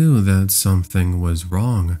she knew that something was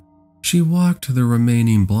wrong. She walked the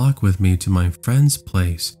remaining block with me to my friend's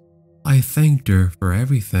place. I thanked her for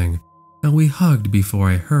everything, and we hugged before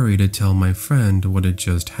I hurried to tell my friend what had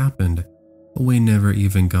just happened. We never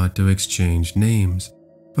even got to exchange names,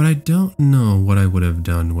 but I don't know what I would have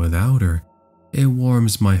done without her. It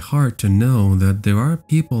warms my heart to know that there are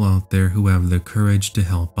people out there who have the courage to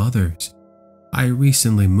help others. I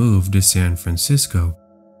recently moved to San Francisco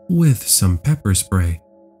with some pepper spray,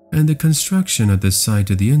 and the construction at the site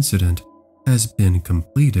of the incident has been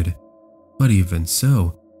completed. But even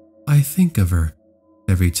so, I think of her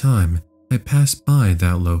every time I pass by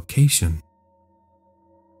that location.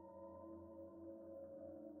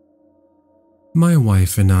 My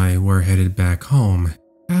wife and I were headed back home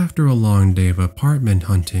after a long day of apartment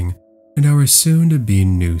hunting in our soon-to-be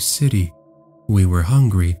new city. We were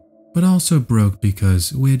hungry but also broke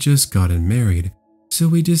because we had just gotten married, so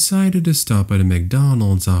we decided to stop at a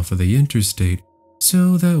McDonald's off of the interstate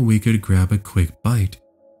so that we could grab a quick bite.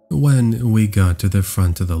 When we got to the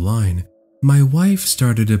front of the line, my wife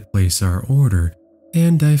started to place our order,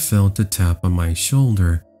 and I felt a tap on my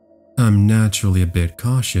shoulder. I'm naturally a bit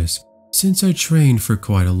cautious since I trained for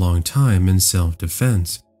quite a long time in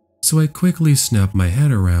self-defense, so I quickly snapped my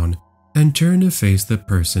head around and turned to face the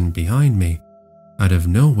person behind me. Out of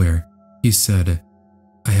nowhere, he said,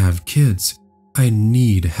 "I have kids. I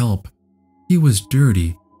need help." He was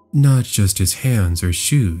dirty, not just his hands or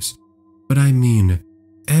shoes, but I mean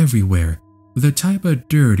everywhere. The type of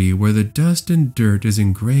dirty where the dust and dirt is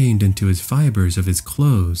ingrained into his fibers of his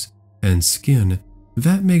clothes and skin.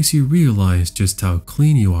 That makes you realize just how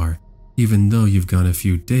clean you are, even though you've gone a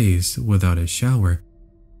few days without a shower.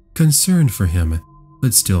 Concerned for him,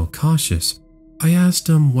 but still cautious, I asked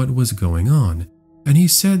him what was going on, and he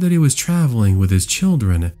said that he was traveling with his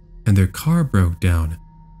children and their car broke down.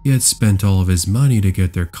 He had spent all of his money to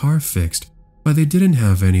get their car fixed, but they didn't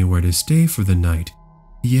have anywhere to stay for the night.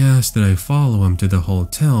 He asked that I follow him to the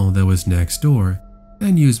hotel that was next door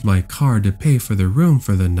and use my card to pay for the room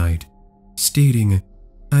for the night, stating,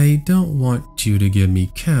 "I don't want you to give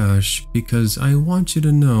me cash because I want you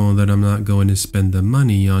to know that I'm not going to spend the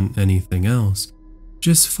money on anything else.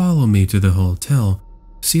 Just follow me to the hotel,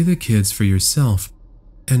 see the kids for yourself,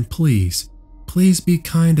 and please be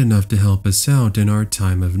kind enough to help us out in our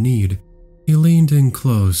time of need." He leaned in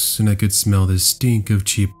close and I could smell the stink of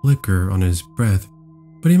cheap liquor on his breath,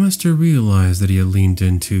 but he must have realized that he had leaned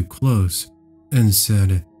in too close and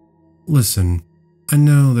said, "Listen, I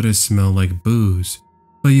know that I smell like booze,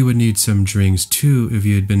 but you would need some drinks too if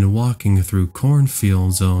you had been walking through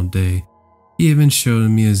cornfields all day." He even showed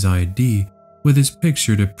me his ID with his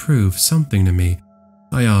picture to prove something to me.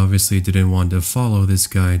 I obviously didn't want to follow this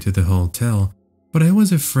guy to the hotel, but I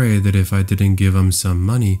was afraid that if I didn't give him some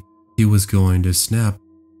money, he was going to snap.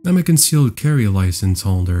 I'm a concealed carry license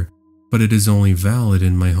holder, but it is only valid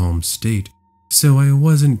in my home state, so I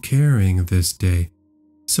wasn't carrying this day.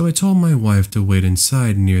 So I told my wife to wait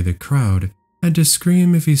inside near the crowd and to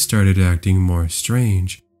scream if he started acting more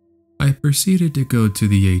strange. I proceeded to go to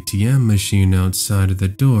the ATM machine outside of the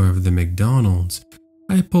door of the McDonald's.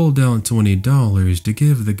 I pulled out $20 to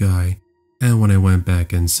give the guy, and when I went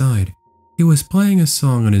back inside, he was playing a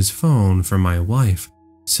song on his phone for my wife,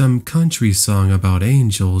 some country song about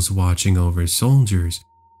angels watching over soldiers.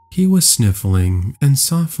 He was sniffling and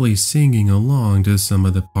softly singing along to some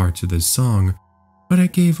of the parts of the song, but I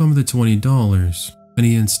gave him the $20 and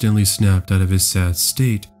he instantly snapped out of his sad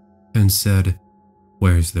state and said,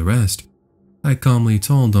 "Where's the rest?" I calmly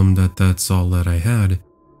told him that that's all that I had.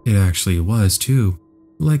 It actually was too.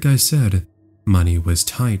 Like I said, money was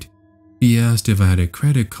tight. He asked if I had a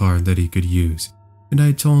credit card that he could use, and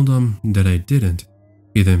I told him that I didn't.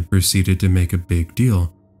 He then proceeded to make a big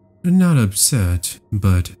deal. Not upset,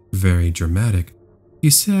 but very dramatic.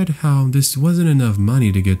 He said how this wasn't enough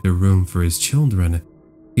money to get the room for his children.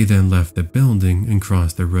 He then left the building and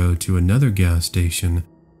crossed the road to another gas station,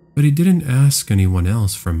 but he didn't ask anyone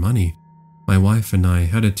else for money. My wife and I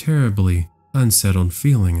had a terribly unsettled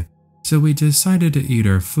feeling, so we decided to eat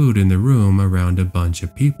our food in the room around a bunch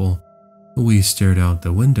of people. We stared out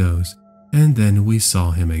the windows, and then we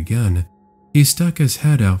saw him again. He stuck his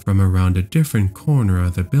head out from around a different corner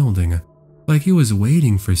of the building, like he was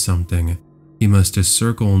waiting for something. He must have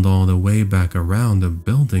circled all the way back around the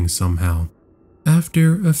building somehow.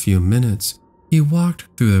 After a few minutes, he walked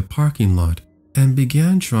through the parking lot and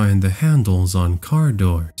began trying the handles on car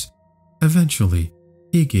doors. Eventually,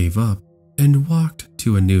 he gave up and walked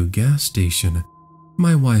to a new gas station.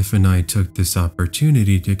 My wife and I took this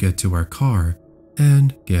opportunity to get to our car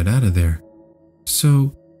and get out of there.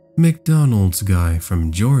 So, McDonald's guy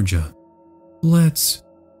from Georgia, let's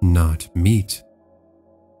not meet.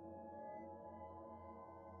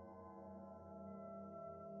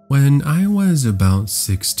 When I was about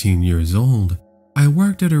 16 years old, I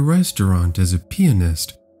worked at a restaurant as a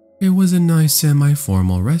pianist. It was a nice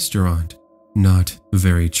semi-formal restaurant, not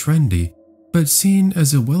very trendy, but seen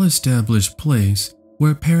as a well-established place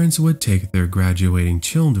where parents would take their graduating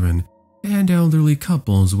children and elderly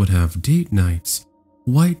couples would have date nights,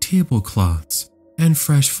 white tablecloths, and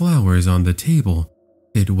fresh flowers on the table.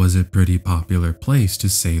 It was a pretty popular place to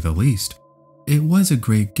say the least. It was a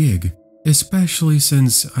great gig, especially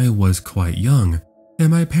since I was quite young, and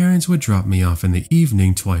my parents would drop me off in the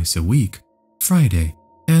evening twice a week, Friday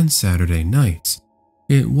and Saturday nights.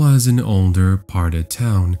 It was an older part of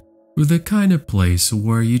town, the kind of place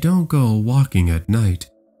where you don't go walking at night.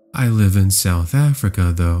 I live in South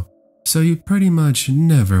Africa though, so you pretty much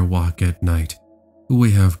never walk at night.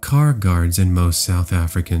 We have car guards in most South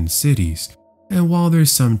African cities, and while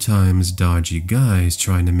there's sometimes dodgy guys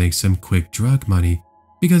trying to make some quick drug money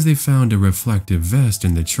because they found a reflective vest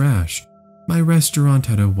in the trash, my restaurant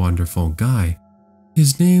had a wonderful guy.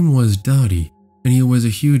 His name was Dottie, and he was a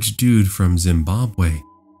huge dude from Zimbabwe.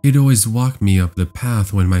 He'd always walk me up the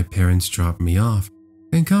path when my parents dropped me off,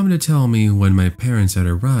 and come to tell me when my parents had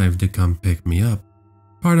arrived to come pick me up.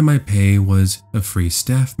 Part of my pay was a free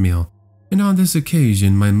staff meal, and on this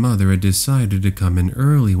occasion my mother had decided to come in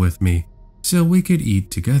early with me so we could eat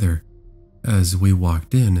together. As we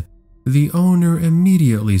walked in, the owner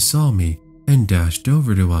immediately saw me and dashed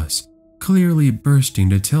over to us, clearly bursting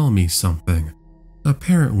to tell me something.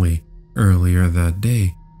 Apparently, earlier that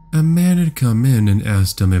day, a man had come in and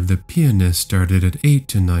asked him if the pianist started at 8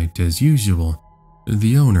 tonight as usual.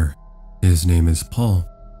 The owner, his name is Paul,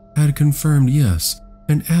 had confirmed yes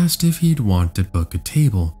and asked if he'd want to book a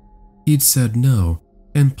table. He'd said no,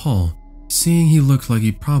 and Paul, seeing he looked like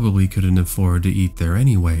he probably couldn't afford to eat there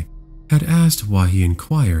anyway, had asked why he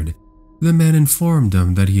inquired. The man informed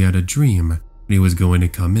him that he had a dream and he was going to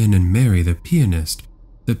come in and marry the pianist.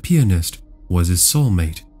 The pianist was his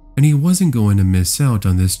soulmate, and he wasn't going to miss out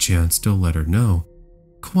on this chance to let her know.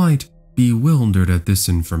 Quite bewildered at this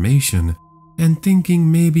information, and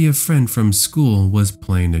thinking maybe a friend from school was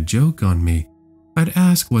playing a joke on me, I'd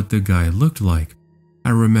ask what the guy looked like. I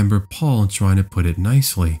remember Paul trying to put it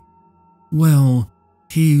nicely. Well,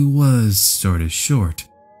 he was sorta short,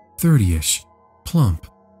 30-ish, plump,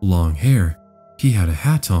 long hair. He had a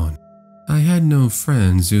hat on. I had no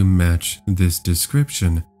friends who matched this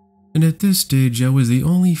description, and at this stage I was the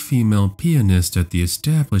only female pianist at the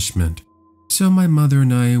establishment, so my mother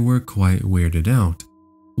and I were quite weirded out.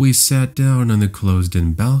 We sat down on the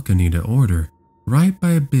closed-in balcony to order, right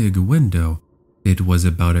by a big window. It was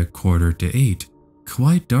about 7:45,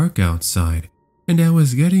 quite dark outside, and I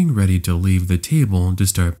was getting ready to leave the table to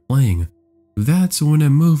start playing. That's when a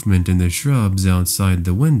movement in the shrubs outside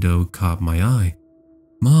the window caught my eye.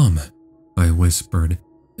 "Mom," I whispered,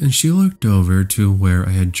 and she looked over to where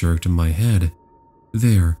I had jerked my head.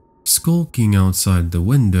 There, skulking outside the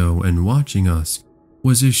window and watching us,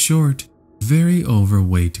 was a short, very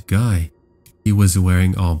overweight guy. He was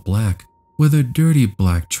wearing all black, with a dirty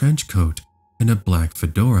black trench coat and a black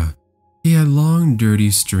fedora. He had long,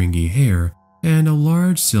 dirty, stringy hair and a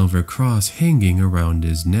large silver cross hanging around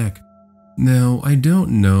his neck. Now, I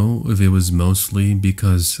don't know if it was mostly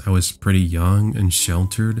because I was pretty young and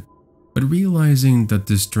sheltered, but realizing that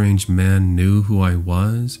this strange man knew who I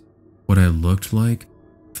was, what I looked like,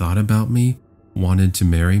 thought about me, wanted to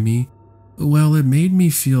marry me, well, it made me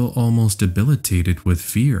feel almost debilitated with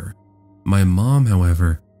fear. My mom,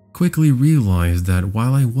 however, quickly realized that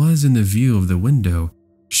while I was in the view of the window,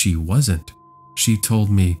 she wasn't. She told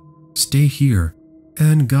me, "Stay here,"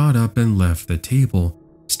 and got up and left the table,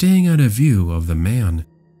 staying out of view of the man.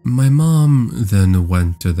 My mom then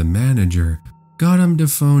went to the manager, got him to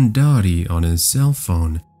phone Dottie on his cell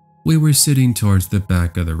phone. We were sitting towards the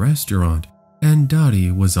back of the restaurant, and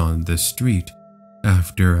Dottie was on the street.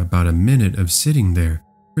 After about a minute of sitting there,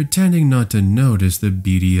 pretending not to notice the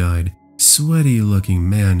beady-eyed, sweaty-looking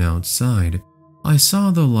man outside, I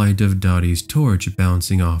saw the light of Dottie's torch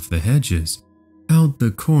bouncing off the hedges. Out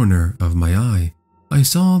the corner of my eye, I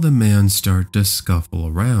saw the man start to scuffle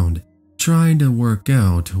around, trying to work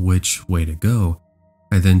out which way to go.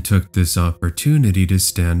 I then took this opportunity to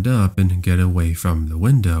stand up and get away from the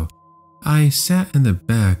window. I sat in the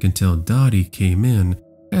back until Dottie came in,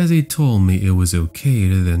 as he told me it was okay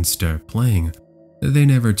to then start playing. They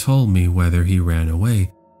never told me whether he ran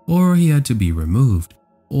away, or he had to be removed,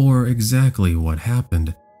 or exactly what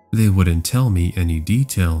happened. They wouldn't tell me any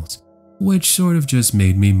details, which sort of just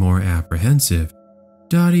made me more apprehensive.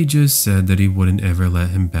 Dottie just said that he wouldn't ever let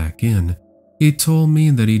him back in. He told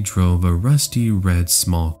me that he drove a rusty red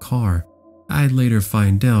small car. I'd later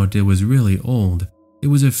find out it was really old. It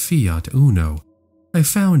was a Fiat Uno. I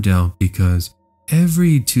found out because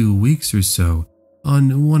every 2 weeks or so,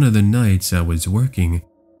 on one of the nights I was working,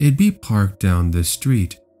 it'd be parked down the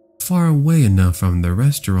street, far away enough from the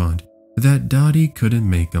restaurant that Dottie couldn't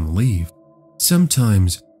make him leave.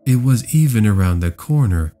 Sometimes it was even around the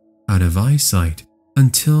corner, out of eyesight,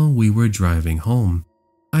 until we were driving home.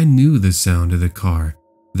 I knew the sound of the car,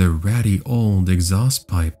 the ratty old exhaust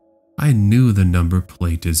pipe. I knew the number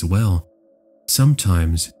plate as well.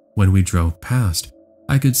 Sometimes, when we drove past,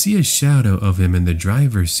 I could see a shadow of him in the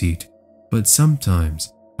driver's seat, but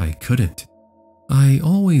sometimes I couldn't. I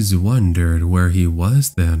always wondered where he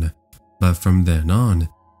was then, but from then on,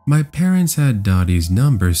 my parents had Dottie's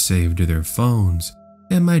number saved to their phones,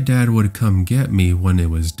 and my dad would come get me when it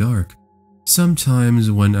was dark.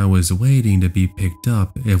 Sometimes when I was waiting to be picked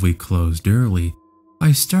up if we closed early,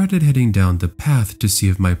 I started heading down the path to see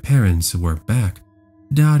if my parents were back.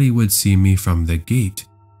 Daddy would see me from the gate.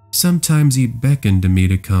 Sometimes he beckoned to me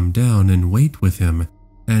to come down and wait with him,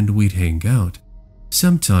 and we'd hang out.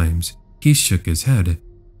 Sometimes he shook his head.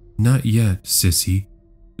 "Not yet, sissy."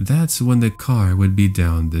 That's when the car would be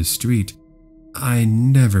down the street. I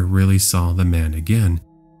never really saw the man again,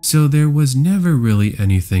 so there was never really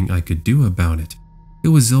anything I could do about it. It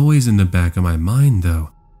was always in the back of my mind though.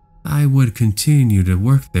 I would continue to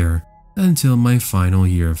work there until my final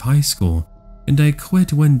year of high school, and I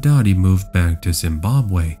quit when Dottie moved back to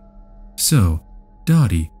Zimbabwe. So,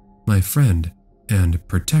 Dottie, my friend and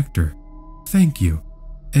protector, thank you,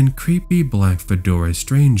 and creepy black fedora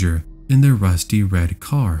stranger in the rusty red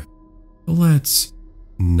car. Let's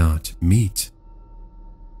not meet.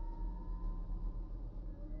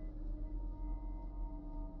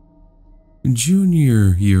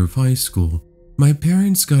 Junior year of high school, my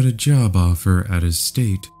parents got a job offer out of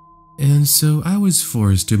state, and so I was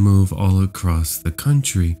forced to move all across the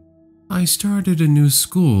country. I started a new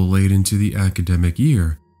school late into the academic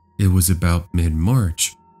year. It was about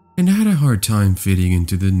mid-March, and I had a hard time fitting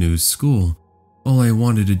into the new school. All I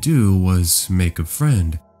wanted to do was make a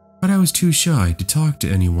friend, but I was too shy to talk to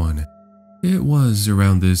anyone. It was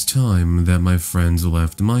around this time that my friends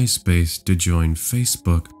left MySpace to join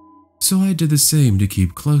Facebook, so I did the same to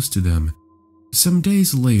keep close to them. Some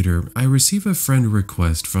days later, I received a friend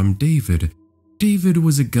request from David. David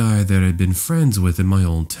was a guy that I'd been friends with in my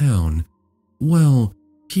old town. Well,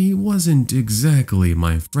 he wasn't exactly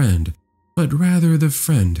my friend, but rather the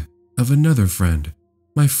friend of another friend.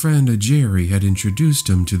 My friend Jerry had introduced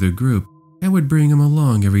him to the group and would bring him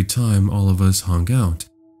along every time all of us hung out.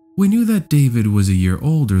 We knew that David was a year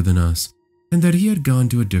older than us and that he had gone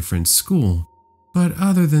to a different school, but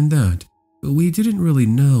other than that, we didn't really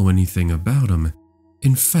know anything about him.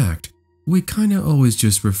 In fact, we kinda always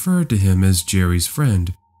just referred to him as Jerry's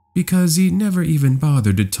friend because he never even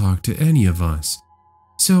bothered to talk to any of us.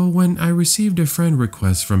 So when I received a friend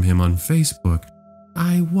request from him on Facebook,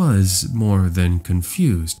 I was more than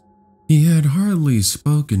confused. He had hardly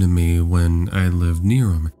spoken to me when I lived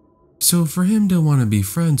near him, so for him to want to be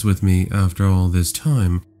friends with me after all this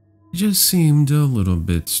time just seemed a little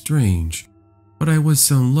bit strange. But I was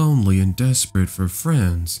so lonely and desperate for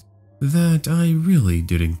friends that I really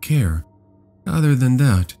didn't care. Other than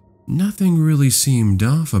that, nothing really seemed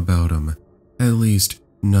off about him, at least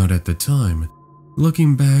not at the time.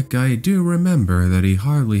 Looking back, I do remember that he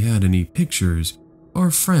hardly had any pictures or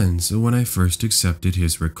friends when I first accepted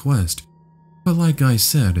his request. But like I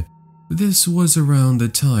said, this was around the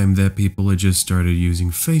time that people had just started using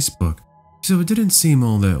Facebook, so it didn't seem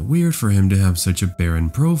all that weird for him to have such a barren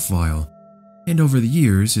profile. And over the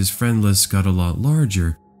years, his friend list got a lot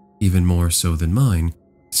larger, even more so than mine,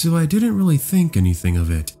 so I didn't really think anything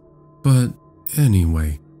of it. But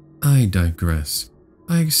anyway, I digress.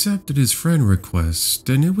 I accepted his friend request,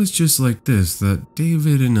 and it was just like this that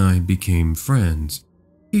David and I became friends.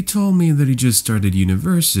 He told me that he just started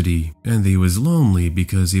university and that he was lonely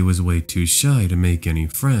because he was way too shy to make any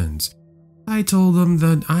friends. I told him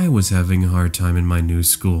that I was having a hard time in my new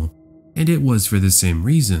school, and it was for the same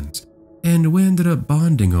reasons, and we ended up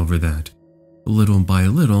bonding over that. Little by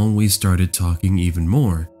little, we started talking even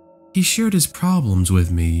more. He shared his problems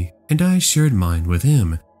with me, and I shared mine with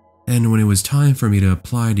him. And when it was time for me to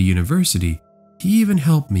apply to university, he even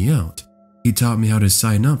helped me out. He taught me how to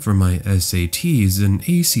sign up for my SATs and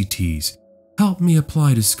ACTs, helped me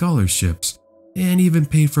apply to scholarships, and even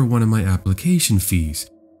paid for one of my application fees,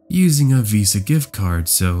 using a Visa gift card,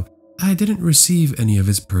 so I didn't receive any of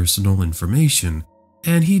his personal information,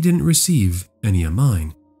 and he didn't receive any of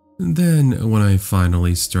mine. Then, when I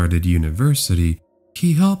finally started university,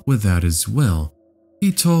 he helped with that as well.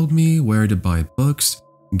 He told me where to buy books,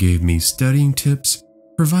 gave me studying tips,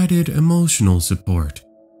 provided emotional support.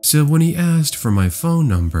 So when he asked for my phone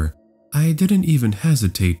number, I didn't even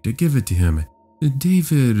hesitate to give it to him.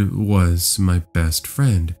 David was my best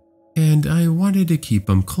friend, and I wanted to keep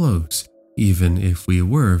him close, even if we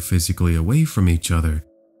were physically away from each other.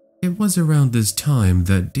 It was around this time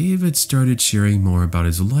that David started sharing more about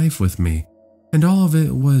his life with me, and all of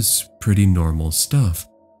it was pretty normal stuff.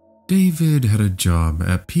 David had a job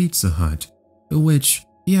at Pizza Hut, which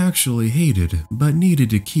he actually hated but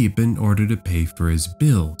needed to keep in order to pay for his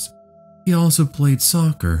bills. He also played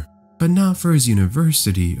soccer, but not for his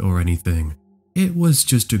university or anything. It was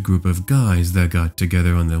just a group of guys that got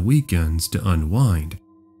together on the weekends to unwind.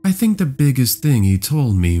 I think the biggest thing he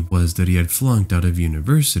told me was that he had flunked out of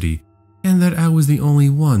university and that I was the only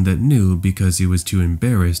one that knew because he was too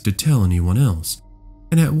embarrassed to tell anyone else.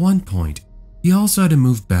 And at one point, he also had to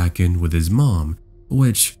move back in with his mom,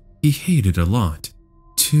 which he hated a lot.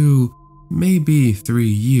 2, maybe 3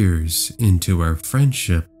 years into our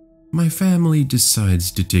friendship, my family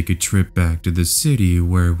decides to take a trip back to the city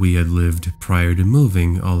where we had lived prior to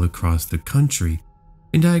moving all across the country,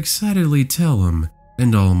 and I excitedly tell him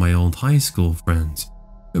and all my old high school friends.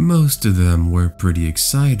 Most of them were pretty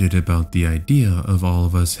excited about the idea of all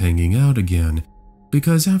of us hanging out again,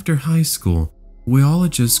 because after high school, we all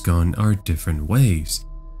had just gone our different ways.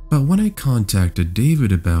 But when I contacted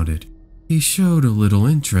David about it, he showed a little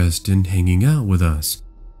interest in hanging out with us.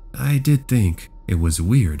 I did think it was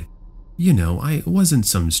weird. You know, I wasn't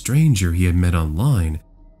some stranger he had met online,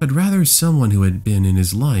 but rather someone who had been in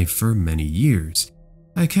his life for many years.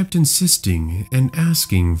 I kept insisting and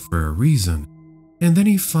asking for a reason, and then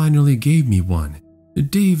he finally gave me one.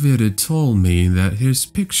 David had told me that his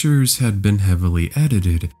pictures had been heavily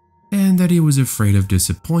edited and that he was afraid of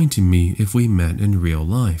disappointing me if we met in real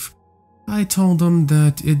life. I told him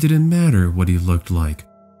that it didn't matter what he looked like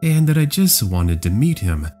and that I just wanted to meet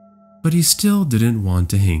him, but he still didn't want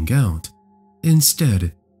to hang out.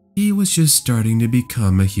 Instead, he was just starting to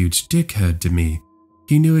become a huge dickhead to me.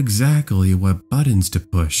 He knew exactly what buttons to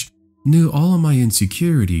push, knew all of my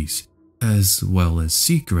insecurities, as well as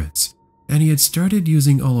secrets, and he had started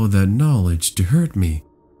using all of that knowledge to hurt me.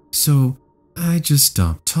 So I just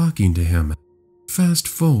stopped talking to him. Fast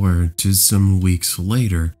forward to some weeks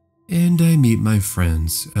later, and I meet my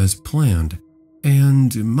friends as planned,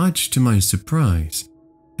 and much to my surprise,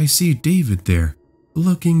 I see David there,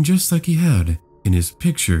 looking just like he had in his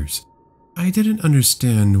pictures. I didn't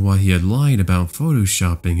understand why he had lied about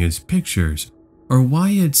photoshopping his pictures, or why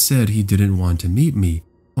he had said he didn't want to meet me,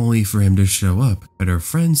 only for him to show up at our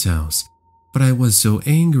friend's house, but I was so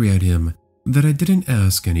angry at him that I didn't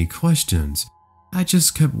ask any questions. I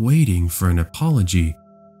just kept waiting for an apology,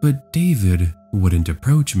 but David wouldn't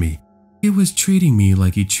approach me. He was treating me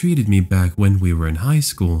like he treated me back when we were in high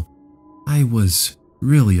school. I was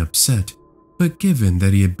really upset, but given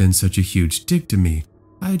that he had been such a huge dick to me,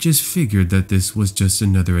 I just figured that this was just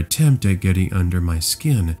another attempt at getting under my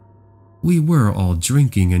skin. We were all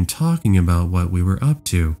drinking and talking about what we were up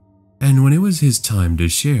to, and when it was his time to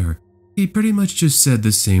share, he pretty much just said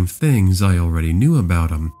the same things I already knew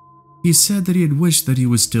about him. He said that he had wished that he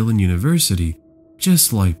was still in university,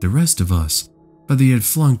 just like the rest of us, but that he had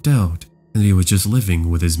flunked out and he was just living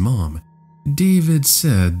with his mom. David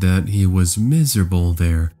said that he was miserable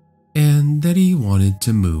there and that he wanted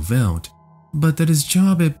to move out, but that his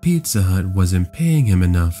job at Pizza Hut wasn't paying him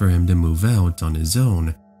enough for him to move out on his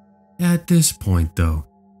own. At this point though,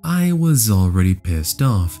 I was already pissed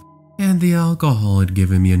off, and the alcohol had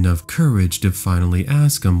given me enough courage to finally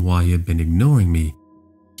ask him why he had been ignoring me.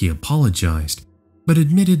 He apologized, but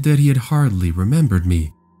admitted that he had hardly remembered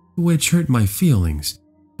me, which hurt my feelings,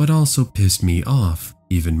 but also pissed me off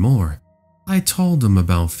even more. I told him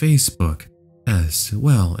about Facebook, as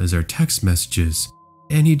well as our text messages,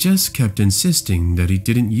 and he just kept insisting that he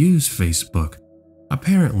didn't use Facebook.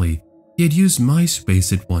 Apparently, he had used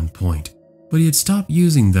MySpace at one point, but he had stopped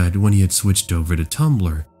using that when he had switched over to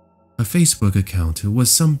Tumblr. A Facebook account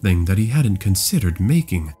was something that he hadn't considered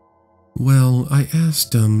making. Well, I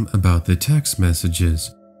asked him about the text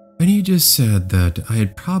messages, and he just said that I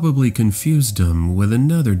had probably confused him with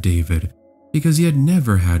another David because he had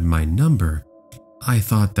never had my number. I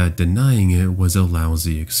thought that denying it was a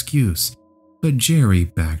lousy excuse, but Jerry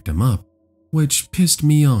backed him up, which pissed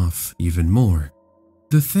me off even more.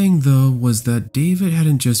 The thing though was that David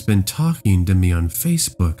hadn't just been talking to me on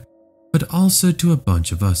Facebook, but also to a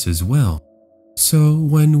bunch of us as well. So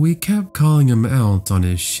when we kept calling him out on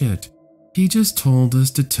his shit, he just told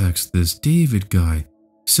us to text this David guy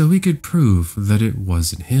so he could prove that it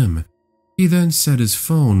wasn't him. He then set his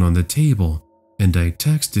phone on the table and I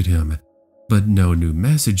texted him, but no new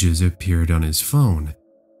messages appeared on his phone.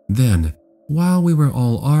 Then, while we were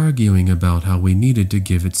all arguing about how we needed to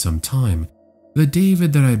give it some time, the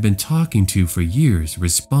David that I'd been talking to for years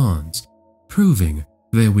responds, proving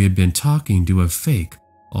that we had been talking to a fake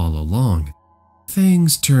all along.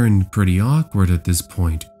 Things turned pretty awkward at this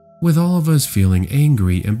point, with all of us feeling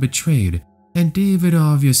angry and betrayed, and David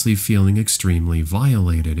obviously feeling extremely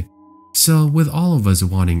violated. So with all of us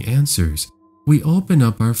wanting answers, we open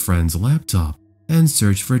up our friend's laptop and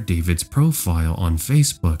search for David's profile on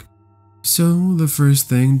Facebook. So the first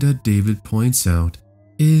thing that David points out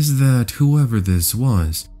is that whoever this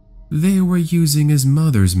was, they were using his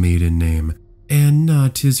mother's maiden name and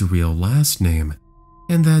not his real last name,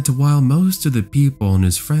 and that while most of the people on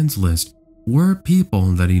his friends list were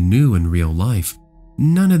people that he knew in real life.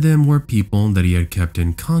 None of them were people that he had kept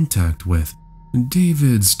in contact with.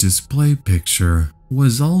 David's display picture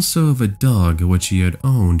was also of a dog which he had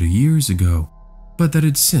owned years ago, but that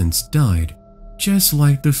had since died, just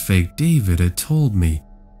like the fake David had told me.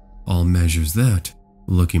 All measures that,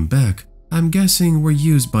 looking back, I'm guessing were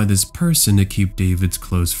used by this person to keep David's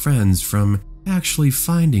close friends from actually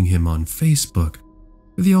finding him on Facebook.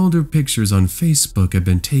 The older pictures on Facebook had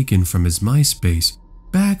been taken from his MySpace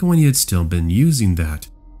back when he had still been using that,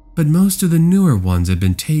 but most of the newer ones had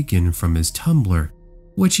been taken from his Tumblr,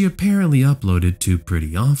 which he apparently uploaded to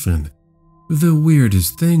pretty often. The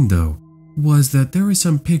weirdest thing, though, was that there were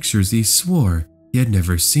some pictures he swore he had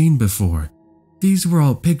never seen before. These were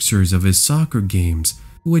all pictures of his soccer games,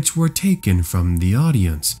 which were taken from the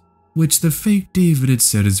audience, which the fake David had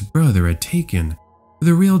said his brother had taken.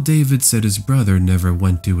 The real David said his brother never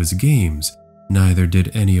went to his games, neither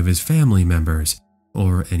did any of his family members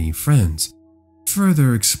or any friends.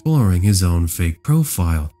 Further exploring his own fake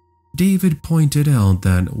profile, David pointed out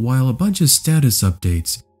that while a bunch of status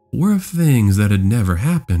updates were of things that had never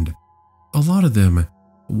happened, a lot of them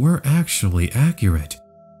were actually accurate.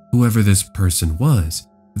 Whoever this person was,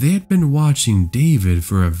 they had been watching David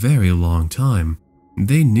for a very long time.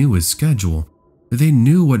 They knew his schedule. They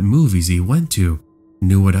knew what movies he went to,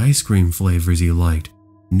 knew what ice cream flavors he liked,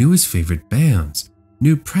 knew his favorite bands,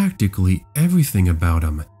 knew practically everything about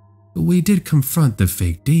him. We did confront the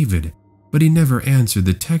fake David, but he never answered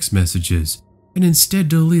the text messages and instead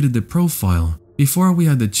deleted the profile before we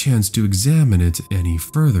had the chance to examine it any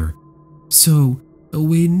further. So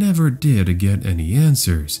we never did get any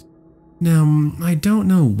answers. Now, I don't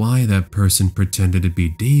know why that person pretended to be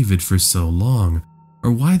David for so long,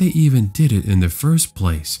 or why they even did it in the first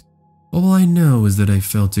place. All I know is that I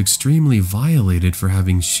felt extremely violated for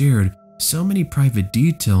having shared so many private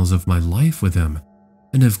details of my life with him.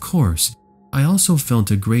 And of course, I also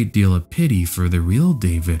felt a great deal of pity for the real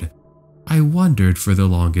David. I wondered for the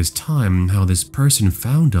longest time how this person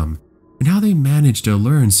found him and how they managed to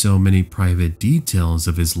learn so many private details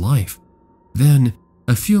of his life. Then,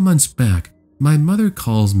 a few months back, my mother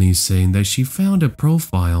calls me saying that she found a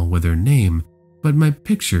profile with her name, but my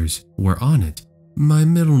pictures were on it. My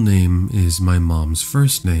middle name is my mom's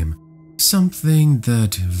first name, something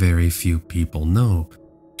that very few people know.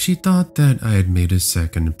 She thought that I had made a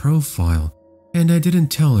second profile, and I didn't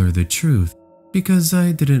tell her the truth because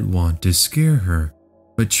I didn't want to scare her.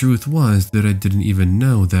 But truth was that I didn't even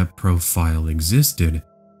know that profile existed.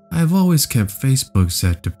 I've always kept Facebook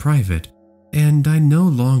set to private, and I no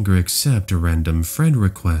longer accept random friend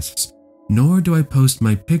requests, nor do I post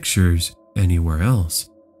my pictures anywhere else.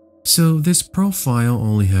 So this profile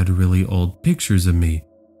only had really old pictures of me,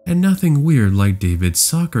 and nothing weird like David's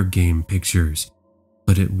soccer game pictures.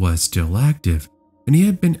 But it was still active, and he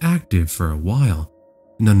had been active for a while.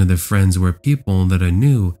 None of the friends were people that I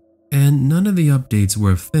knew, and none of the updates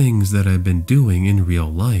were things that I've been doing in real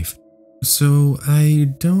life. So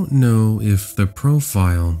I don't know if the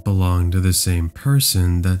profile belonged to the same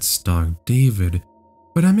person that stalked David,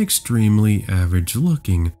 but I'm extremely average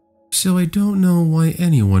looking, so I don't know why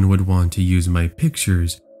anyone would want to use my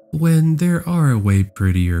pictures when there are way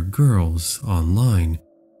prettier girls online.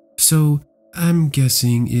 So I'm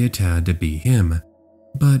guessing it had to be him,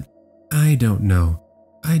 but I don't know.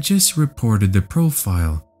 I just reported the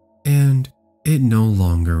profile, and it no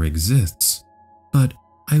longer exists. But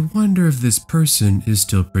I wonder if this person is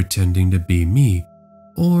still pretending to be me,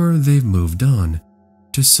 or they've moved on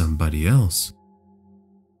to somebody else.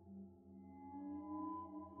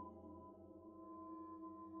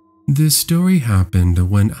 This story happened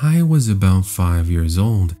when I was about 5 years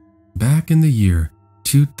old, back in the year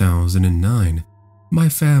 2009. My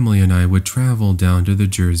family and I would travel down to the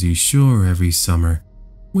Jersey Shore every summer.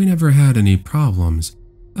 We never had any problems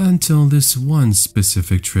until this one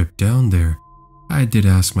specific trip down there. I did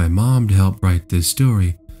ask my mom to help write this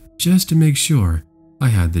story just to make sure I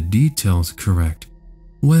had the details correct.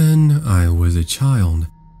 When I was a child,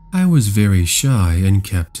 I was very shy and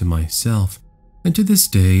kept to myself, and to this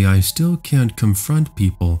day I still can't confront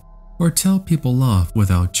people or tell people off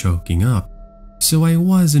without choking up. So I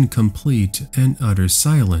was in complete and utter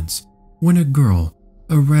silence when a girl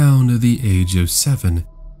around the age of 7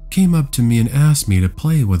 came up to me and asked me to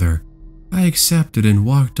play with her. I accepted and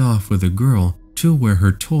walked off with the girl to where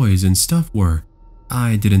her toys and stuff were.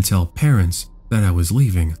 I didn't tell parents that I was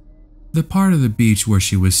leaving. The part of the beach where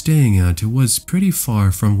she was staying at was pretty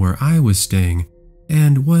far from where I was staying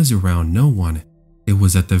and was around no one. It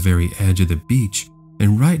was at the very edge of the beach,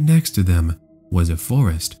 and right next to them was a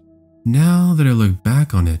forest. Now that I look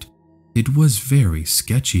back on it, it was very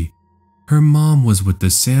sketchy. Her mom was with the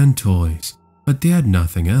sand toys, but they had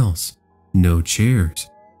nothing else. No chairs,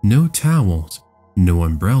 no towels, no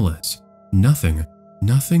umbrellas, nothing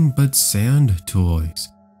but sand toys.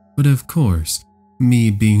 But of course, me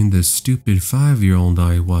being the stupid 5-year-old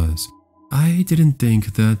I was, I didn't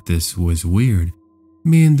think that this was weird.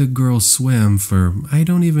 Me and the girl swam for I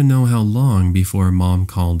don't even know how long before Mom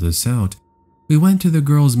called us out. We went to the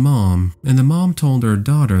girl's mom, and the mom told her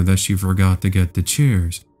daughter that she forgot to get the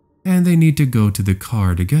chairs, and they need to go to the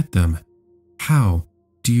car to get them. How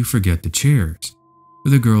do you forget the chairs?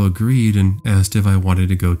 The girl agreed and asked if I wanted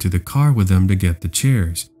to go to the car with them to get the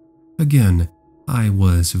chairs. Again, I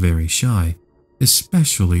was very shy,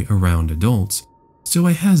 especially around adults, so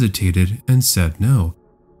I hesitated and said no.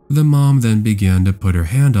 The mom then began to put her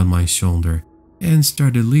hand on my shoulder and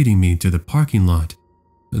started leading me to the parking lot.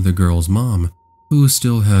 The girl's mom, who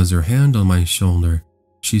still has her hand on my shoulder,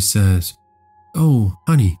 she says, "Oh,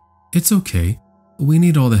 honey, it's okay. We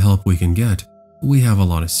need all the help we can get. We have a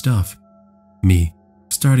lot of stuff." Me,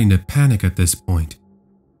 starting to panic at this point.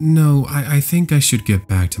 No, I think I should get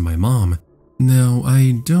back to my mom. Now,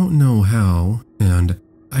 I don't know how, and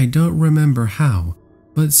I don't remember how,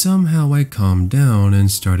 but somehow I calmed down and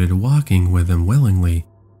started walking with him willingly.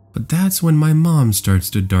 But that's when my mom starts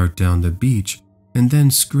to dart down the beach and then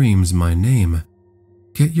screams my name.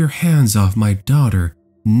 "Get your hands off my daughter,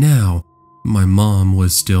 now!" My mom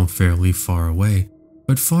was still fairly far away,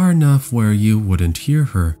 but far enough where you wouldn't hear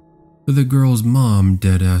her. The girl's mom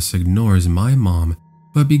deadass ignores my mom,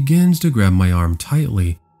 but begins to grab my arm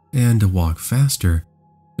tightly and walk faster.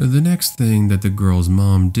 The next thing that the girl's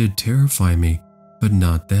mom did terrify me, but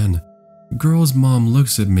not then. Girl's mom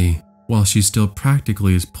looks at me while she still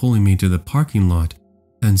practically is pulling me to the parking lot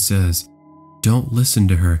and says, "Don't listen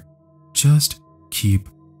to her, just keep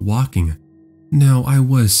walking." Now I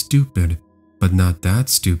was stupid, but not that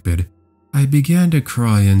stupid. I began to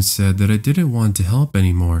cry and said that I didn't want to help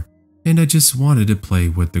anymore, and I just wanted to play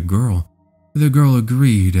with the girl. The girl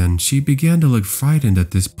agreed, and she began to look frightened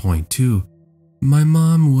at this point too. My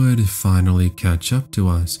mom would finally catch up to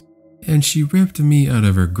us, and she ripped me out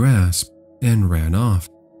of her grasp and ran off.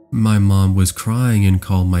 My mom was crying and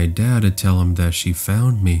called my dad to tell him that she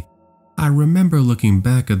found me. I remember looking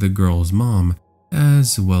back at the girl's mom,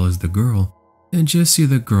 as well as the girl, and just see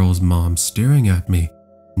the girl's mom staring at me,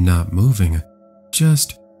 not moving,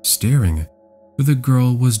 just staring. The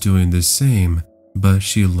girl was doing the same, but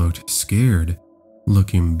she looked scared.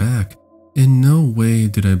 Looking back, in no way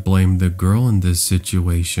did I blame the girl in this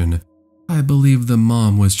situation. I believe the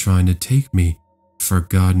mom was trying to take me, for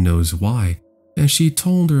God knows why, and she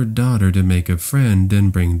told her daughter to make a friend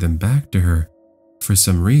and bring them back to her. For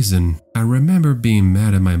some reason, I remember being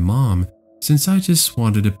mad at my mom since I just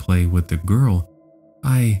wanted to play with the girl.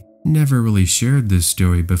 I never really shared this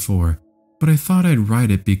story before, but I thought I'd write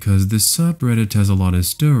it because the subreddit has a lot of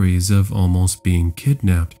stories of almost being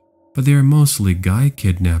kidnapped, but they are mostly guy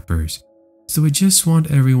kidnappers. So I just want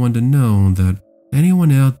everyone to know that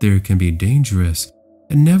anyone out there can be dangerous,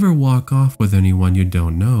 and never walk off with anyone you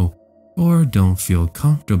don't know or don't feel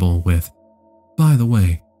comfortable with. By the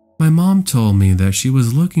way, my mom told me that she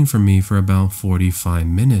was looking for me for about 45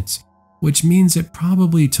 minutes, which means it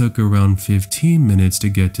probably took around 15 minutes to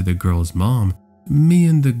get to the girl's mom. Me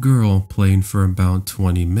and the girl played for about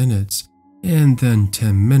 20 minutes, and then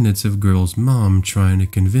 10 minutes of girl's mom trying to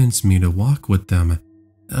convince me to walk with them.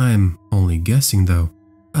 I'm only guessing though,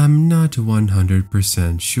 I'm not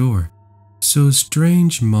 100% sure. So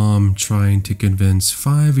strange mom trying to convince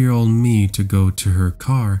 5-year-old me to go to her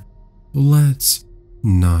car. Let's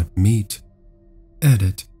not meet.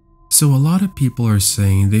 Edit. So a lot of people are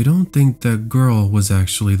saying they don't think that girl was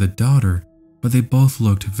actually the daughter, but they both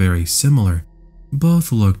looked very similar.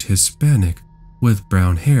 Both looked Hispanic, with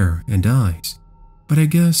brown hair and eyes. But I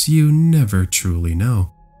guess you never truly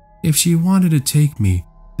know. If she wanted to take me,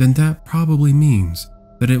 then that probably means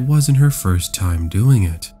that it wasn't her first time doing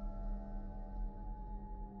it.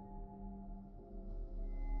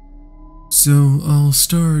 So I'll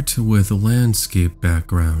start with a landscape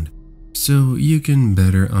background, so you can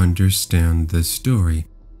better understand this story.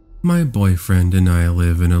 My boyfriend and I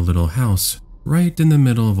live in a little house right in the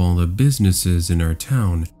middle of all the businesses in our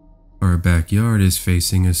town. Our backyard is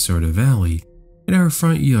facing a sort of alley, and our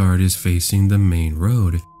front yard is facing the main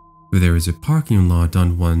road. There is a parking lot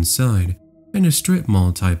on one side and a strip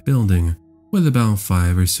mall type building with about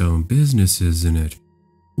 5 or so businesses in it.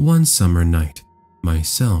 One summer night,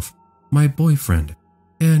 myself, my boyfriend,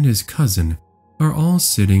 and his cousin are all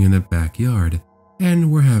sitting in the backyard,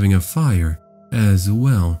 and we're having a fire as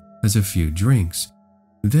well as a few drinks.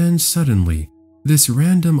 Then suddenly, this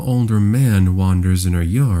random older man wanders in our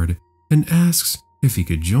yard and asks if he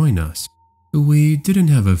could join us. We didn't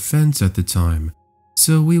have a fence at the time,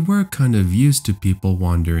 so we were kind of used to people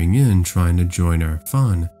wandering in trying to join our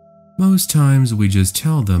fun. Most times we just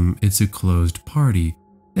tell them it's a closed party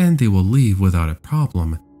and they will leave without a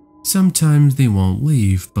problem. Sometimes they won't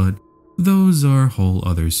leave, but those are whole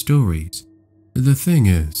other stories. The thing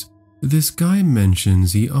is, this guy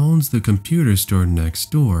mentions he owns the computer store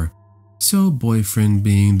next door, so boyfriend,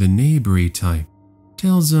 being the neighbory type,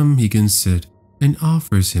 tells him he can sit and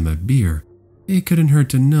offers him a beer. It couldn't hurt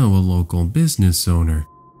to know a local business owner,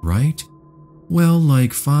 right? Well,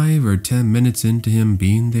 like 5 or 10 minutes into him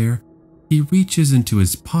being there, he reaches into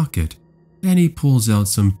his pocket and he pulls out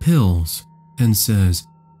some pills and says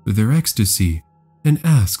they're ecstasy and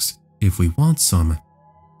asks if we want some.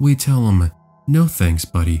 We tell him, no thanks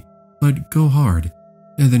buddy, but go hard.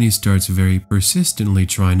 And then he starts very persistently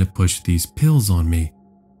trying to push these pills on me.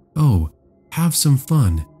 Oh, have some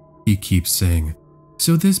fun, he keeps saying.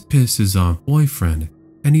 So this pisses off boyfriend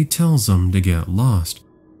and he tells him to get lost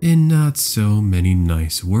in not so many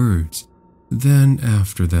nice words. Then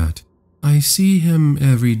after that, I see him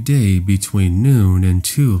every day between noon and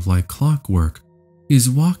 2 like clockwork. He's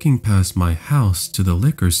walking past my house to the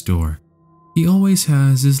liquor store. He always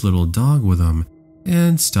has his little dog with him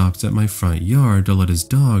and stops at my front yard to let his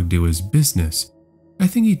dog do his business. I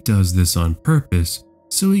think he does this on purpose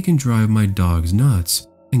so he can drive my dogs nuts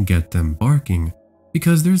and get them barking,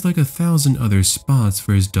 because there's like 1,000 other spots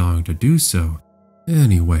for his dog to do so.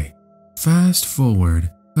 Anyway, fast forward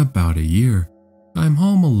about a year. I'm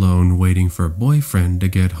home alone waiting for boyfriend to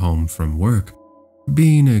get home from work.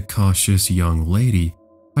 Being a cautious young lady,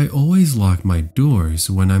 I always lock my doors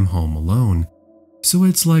when I'm home alone. So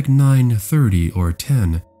it's like 9:30 or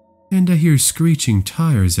 10, and I hear screeching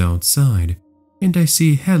tires outside, and I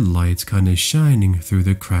see headlights kind of shining through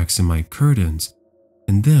the cracks in my curtains.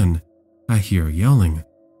 And then I hear yelling.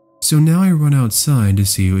 So now I run outside to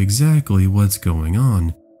see exactly what's going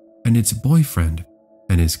on, and it's boyfriend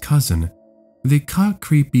and his cousin. They caught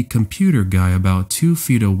creepy computer guy about 2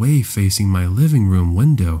 feet away facing my living room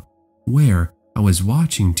window, where I was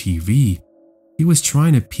watching TV. He was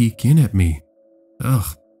trying to peek in at me.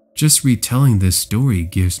 Ugh, just retelling this story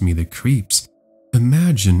gives me the creeps.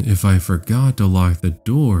 Imagine if I forgot to lock the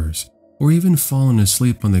doors, or even fallen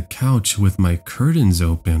asleep on the couch with my curtains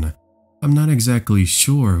open. I'm not exactly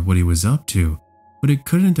sure what he was up to, but it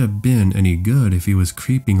couldn't have been any good if he was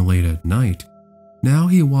creeping late at night. Now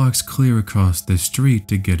he walks clear across the street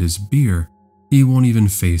to get his beer. He won't even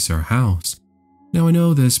face our house. Now I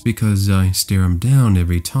know this because I stare him down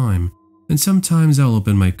every time, and sometimes I'll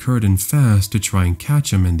open my curtain fast to try and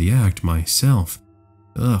catch him in the act myself.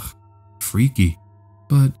 Ugh, freaky.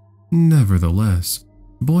 But nevertheless,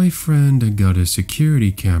 boyfriend got a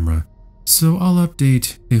security camera, so I'll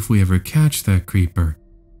update if we ever catch that creeper,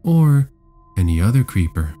 or any other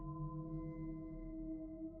creeper.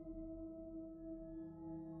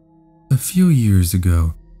 A few years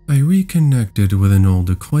ago, I reconnected with an old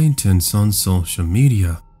acquaintance on social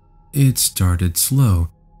media. It started slow.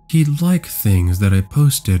 He liked things that I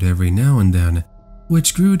posted every now and then,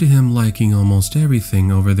 which grew to him liking almost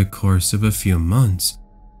everything over the course of a few months.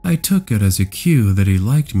 I took it as a cue that he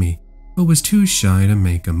liked me, but was too shy to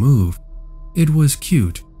make a move. It was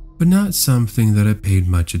cute, but not something that I paid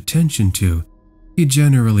much attention to. He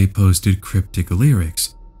generally posted cryptic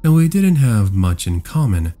lyrics, and we didn't have much in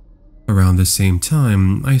common. Around the same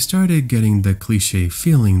time, I started getting the cliche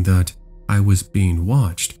feeling that I was being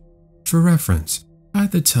watched. For reference,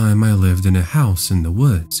 at the time I lived in a house in the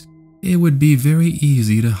woods. It would be very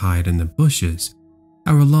easy to hide in the bushes.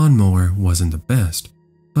 Our lawnmower wasn't the best,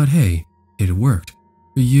 but hey, it worked.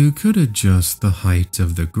 You could adjust the height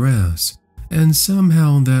of the grass, and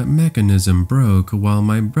somehow that mechanism broke while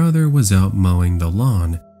my brother was out mowing the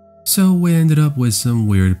lawn, so we ended up with some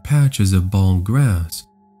weird patches of bald grass,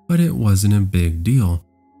 but it wasn't a big deal.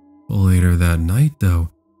 Later that night though,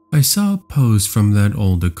 I saw a post from that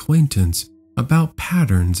old acquaintance about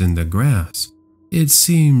patterns in the grass. It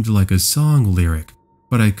seemed like a song lyric,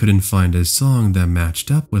 but I couldn't find a song that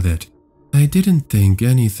matched up with it. I didn't think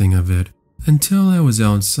anything of it until I was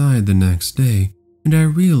outside the next day and I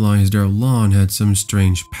realized our lawn had some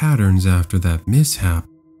strange patterns after that mishap.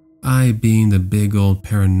 I, being the big old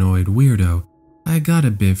paranoid weirdo, I got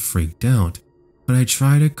a bit freaked out, but I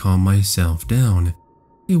tried to calm myself down.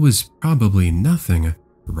 It was probably nothing,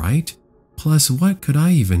 right? Plus, what could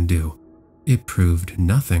I even do? It proved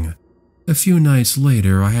nothing. A few nights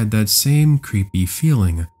later, I had that same creepy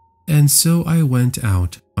feeling, and so I went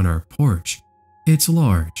out on our porch. It's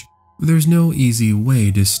large. There's no easy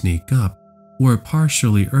way to sneak up. We're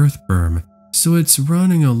partially earth berm, so it's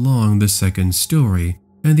running along the second story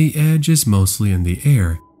and the edge is mostly in the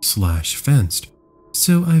air/fenced,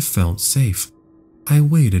 so I felt safe. I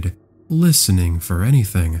waited, listening for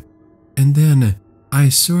anything, and then I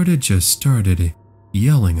sorta just started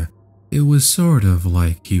yelling. It was sort of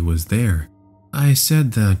like he was there. I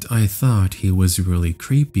said that I thought he was really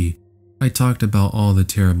creepy. I talked about all the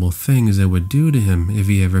terrible things I would do to him if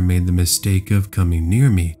he ever made the mistake of coming near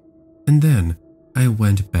me, and then I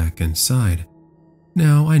went back inside.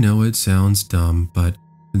 Now I know it sounds dumb, but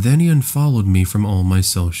then he unfollowed me from all my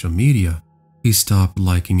social media. He stopped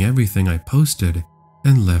liking everything I posted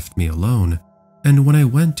and left me alone, and when I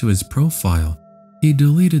went to his profile, he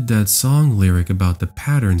deleted that song lyric about the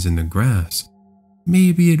patterns in the grass.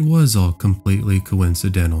 Maybe it was all completely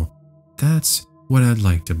coincidental. That's what I'd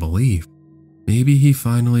like to believe. Maybe he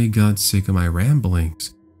finally got sick of my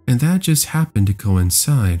ramblings, and that just happened to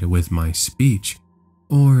coincide with my speech.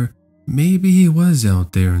 Or maybe he was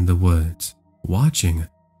out there in the woods, watching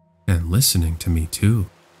and listening to me too.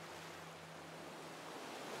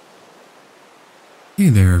 Hey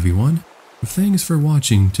there everyone, thanks for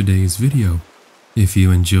watching today's video. If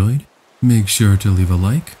you enjoyed, make sure to leave a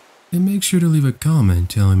like and make sure to leave a comment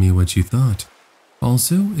telling me what you thought.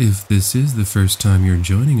 Also, if this is the first time you're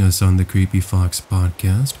joining us on the Creepy Fox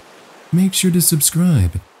podcast, make sure to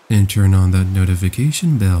subscribe and turn on that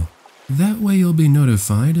notification bell. That way you'll be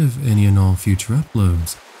notified of any and all future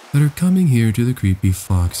uploads that are coming here to the Creepy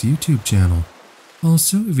Fox YouTube channel.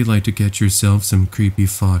 Also, if you'd like to get yourself some Creepy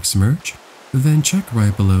Fox merch, then check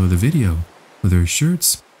right below the video. Whether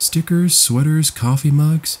shirts, stickers, sweaters, coffee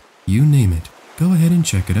mugs, you name it, go ahead and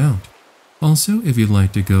check it out. Also, if you'd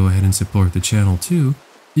like to go ahead and support the channel too,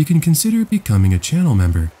 you can consider becoming a channel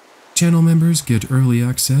member. Channel members get early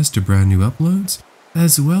access to brand new uploads,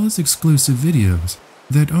 as well as exclusive videos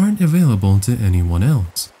that aren't available to anyone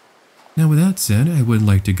else. Now with that said, I would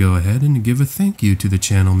like to go ahead and give a thank you to the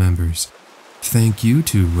channel members. Thank you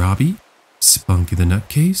to Robbie, Spunky the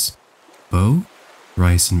Nutcase, Bo,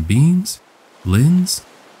 Rice and Beans, Linz,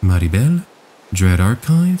 Maribel, Dread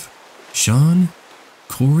Archive, Sean,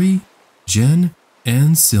 Corey, Jen,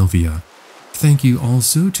 and Sylvia. Thank you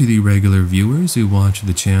also to the regular viewers who watch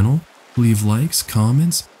the channel, leave likes,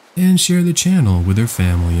 comments, and share the channel with their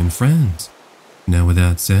family and friends. Now with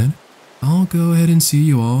that said, I'll go ahead and see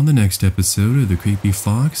you all in the next episode of the Creepy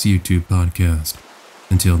Fox YouTube podcast.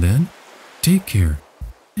 Until then, take care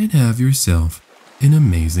and have yourself an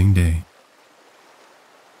amazing day.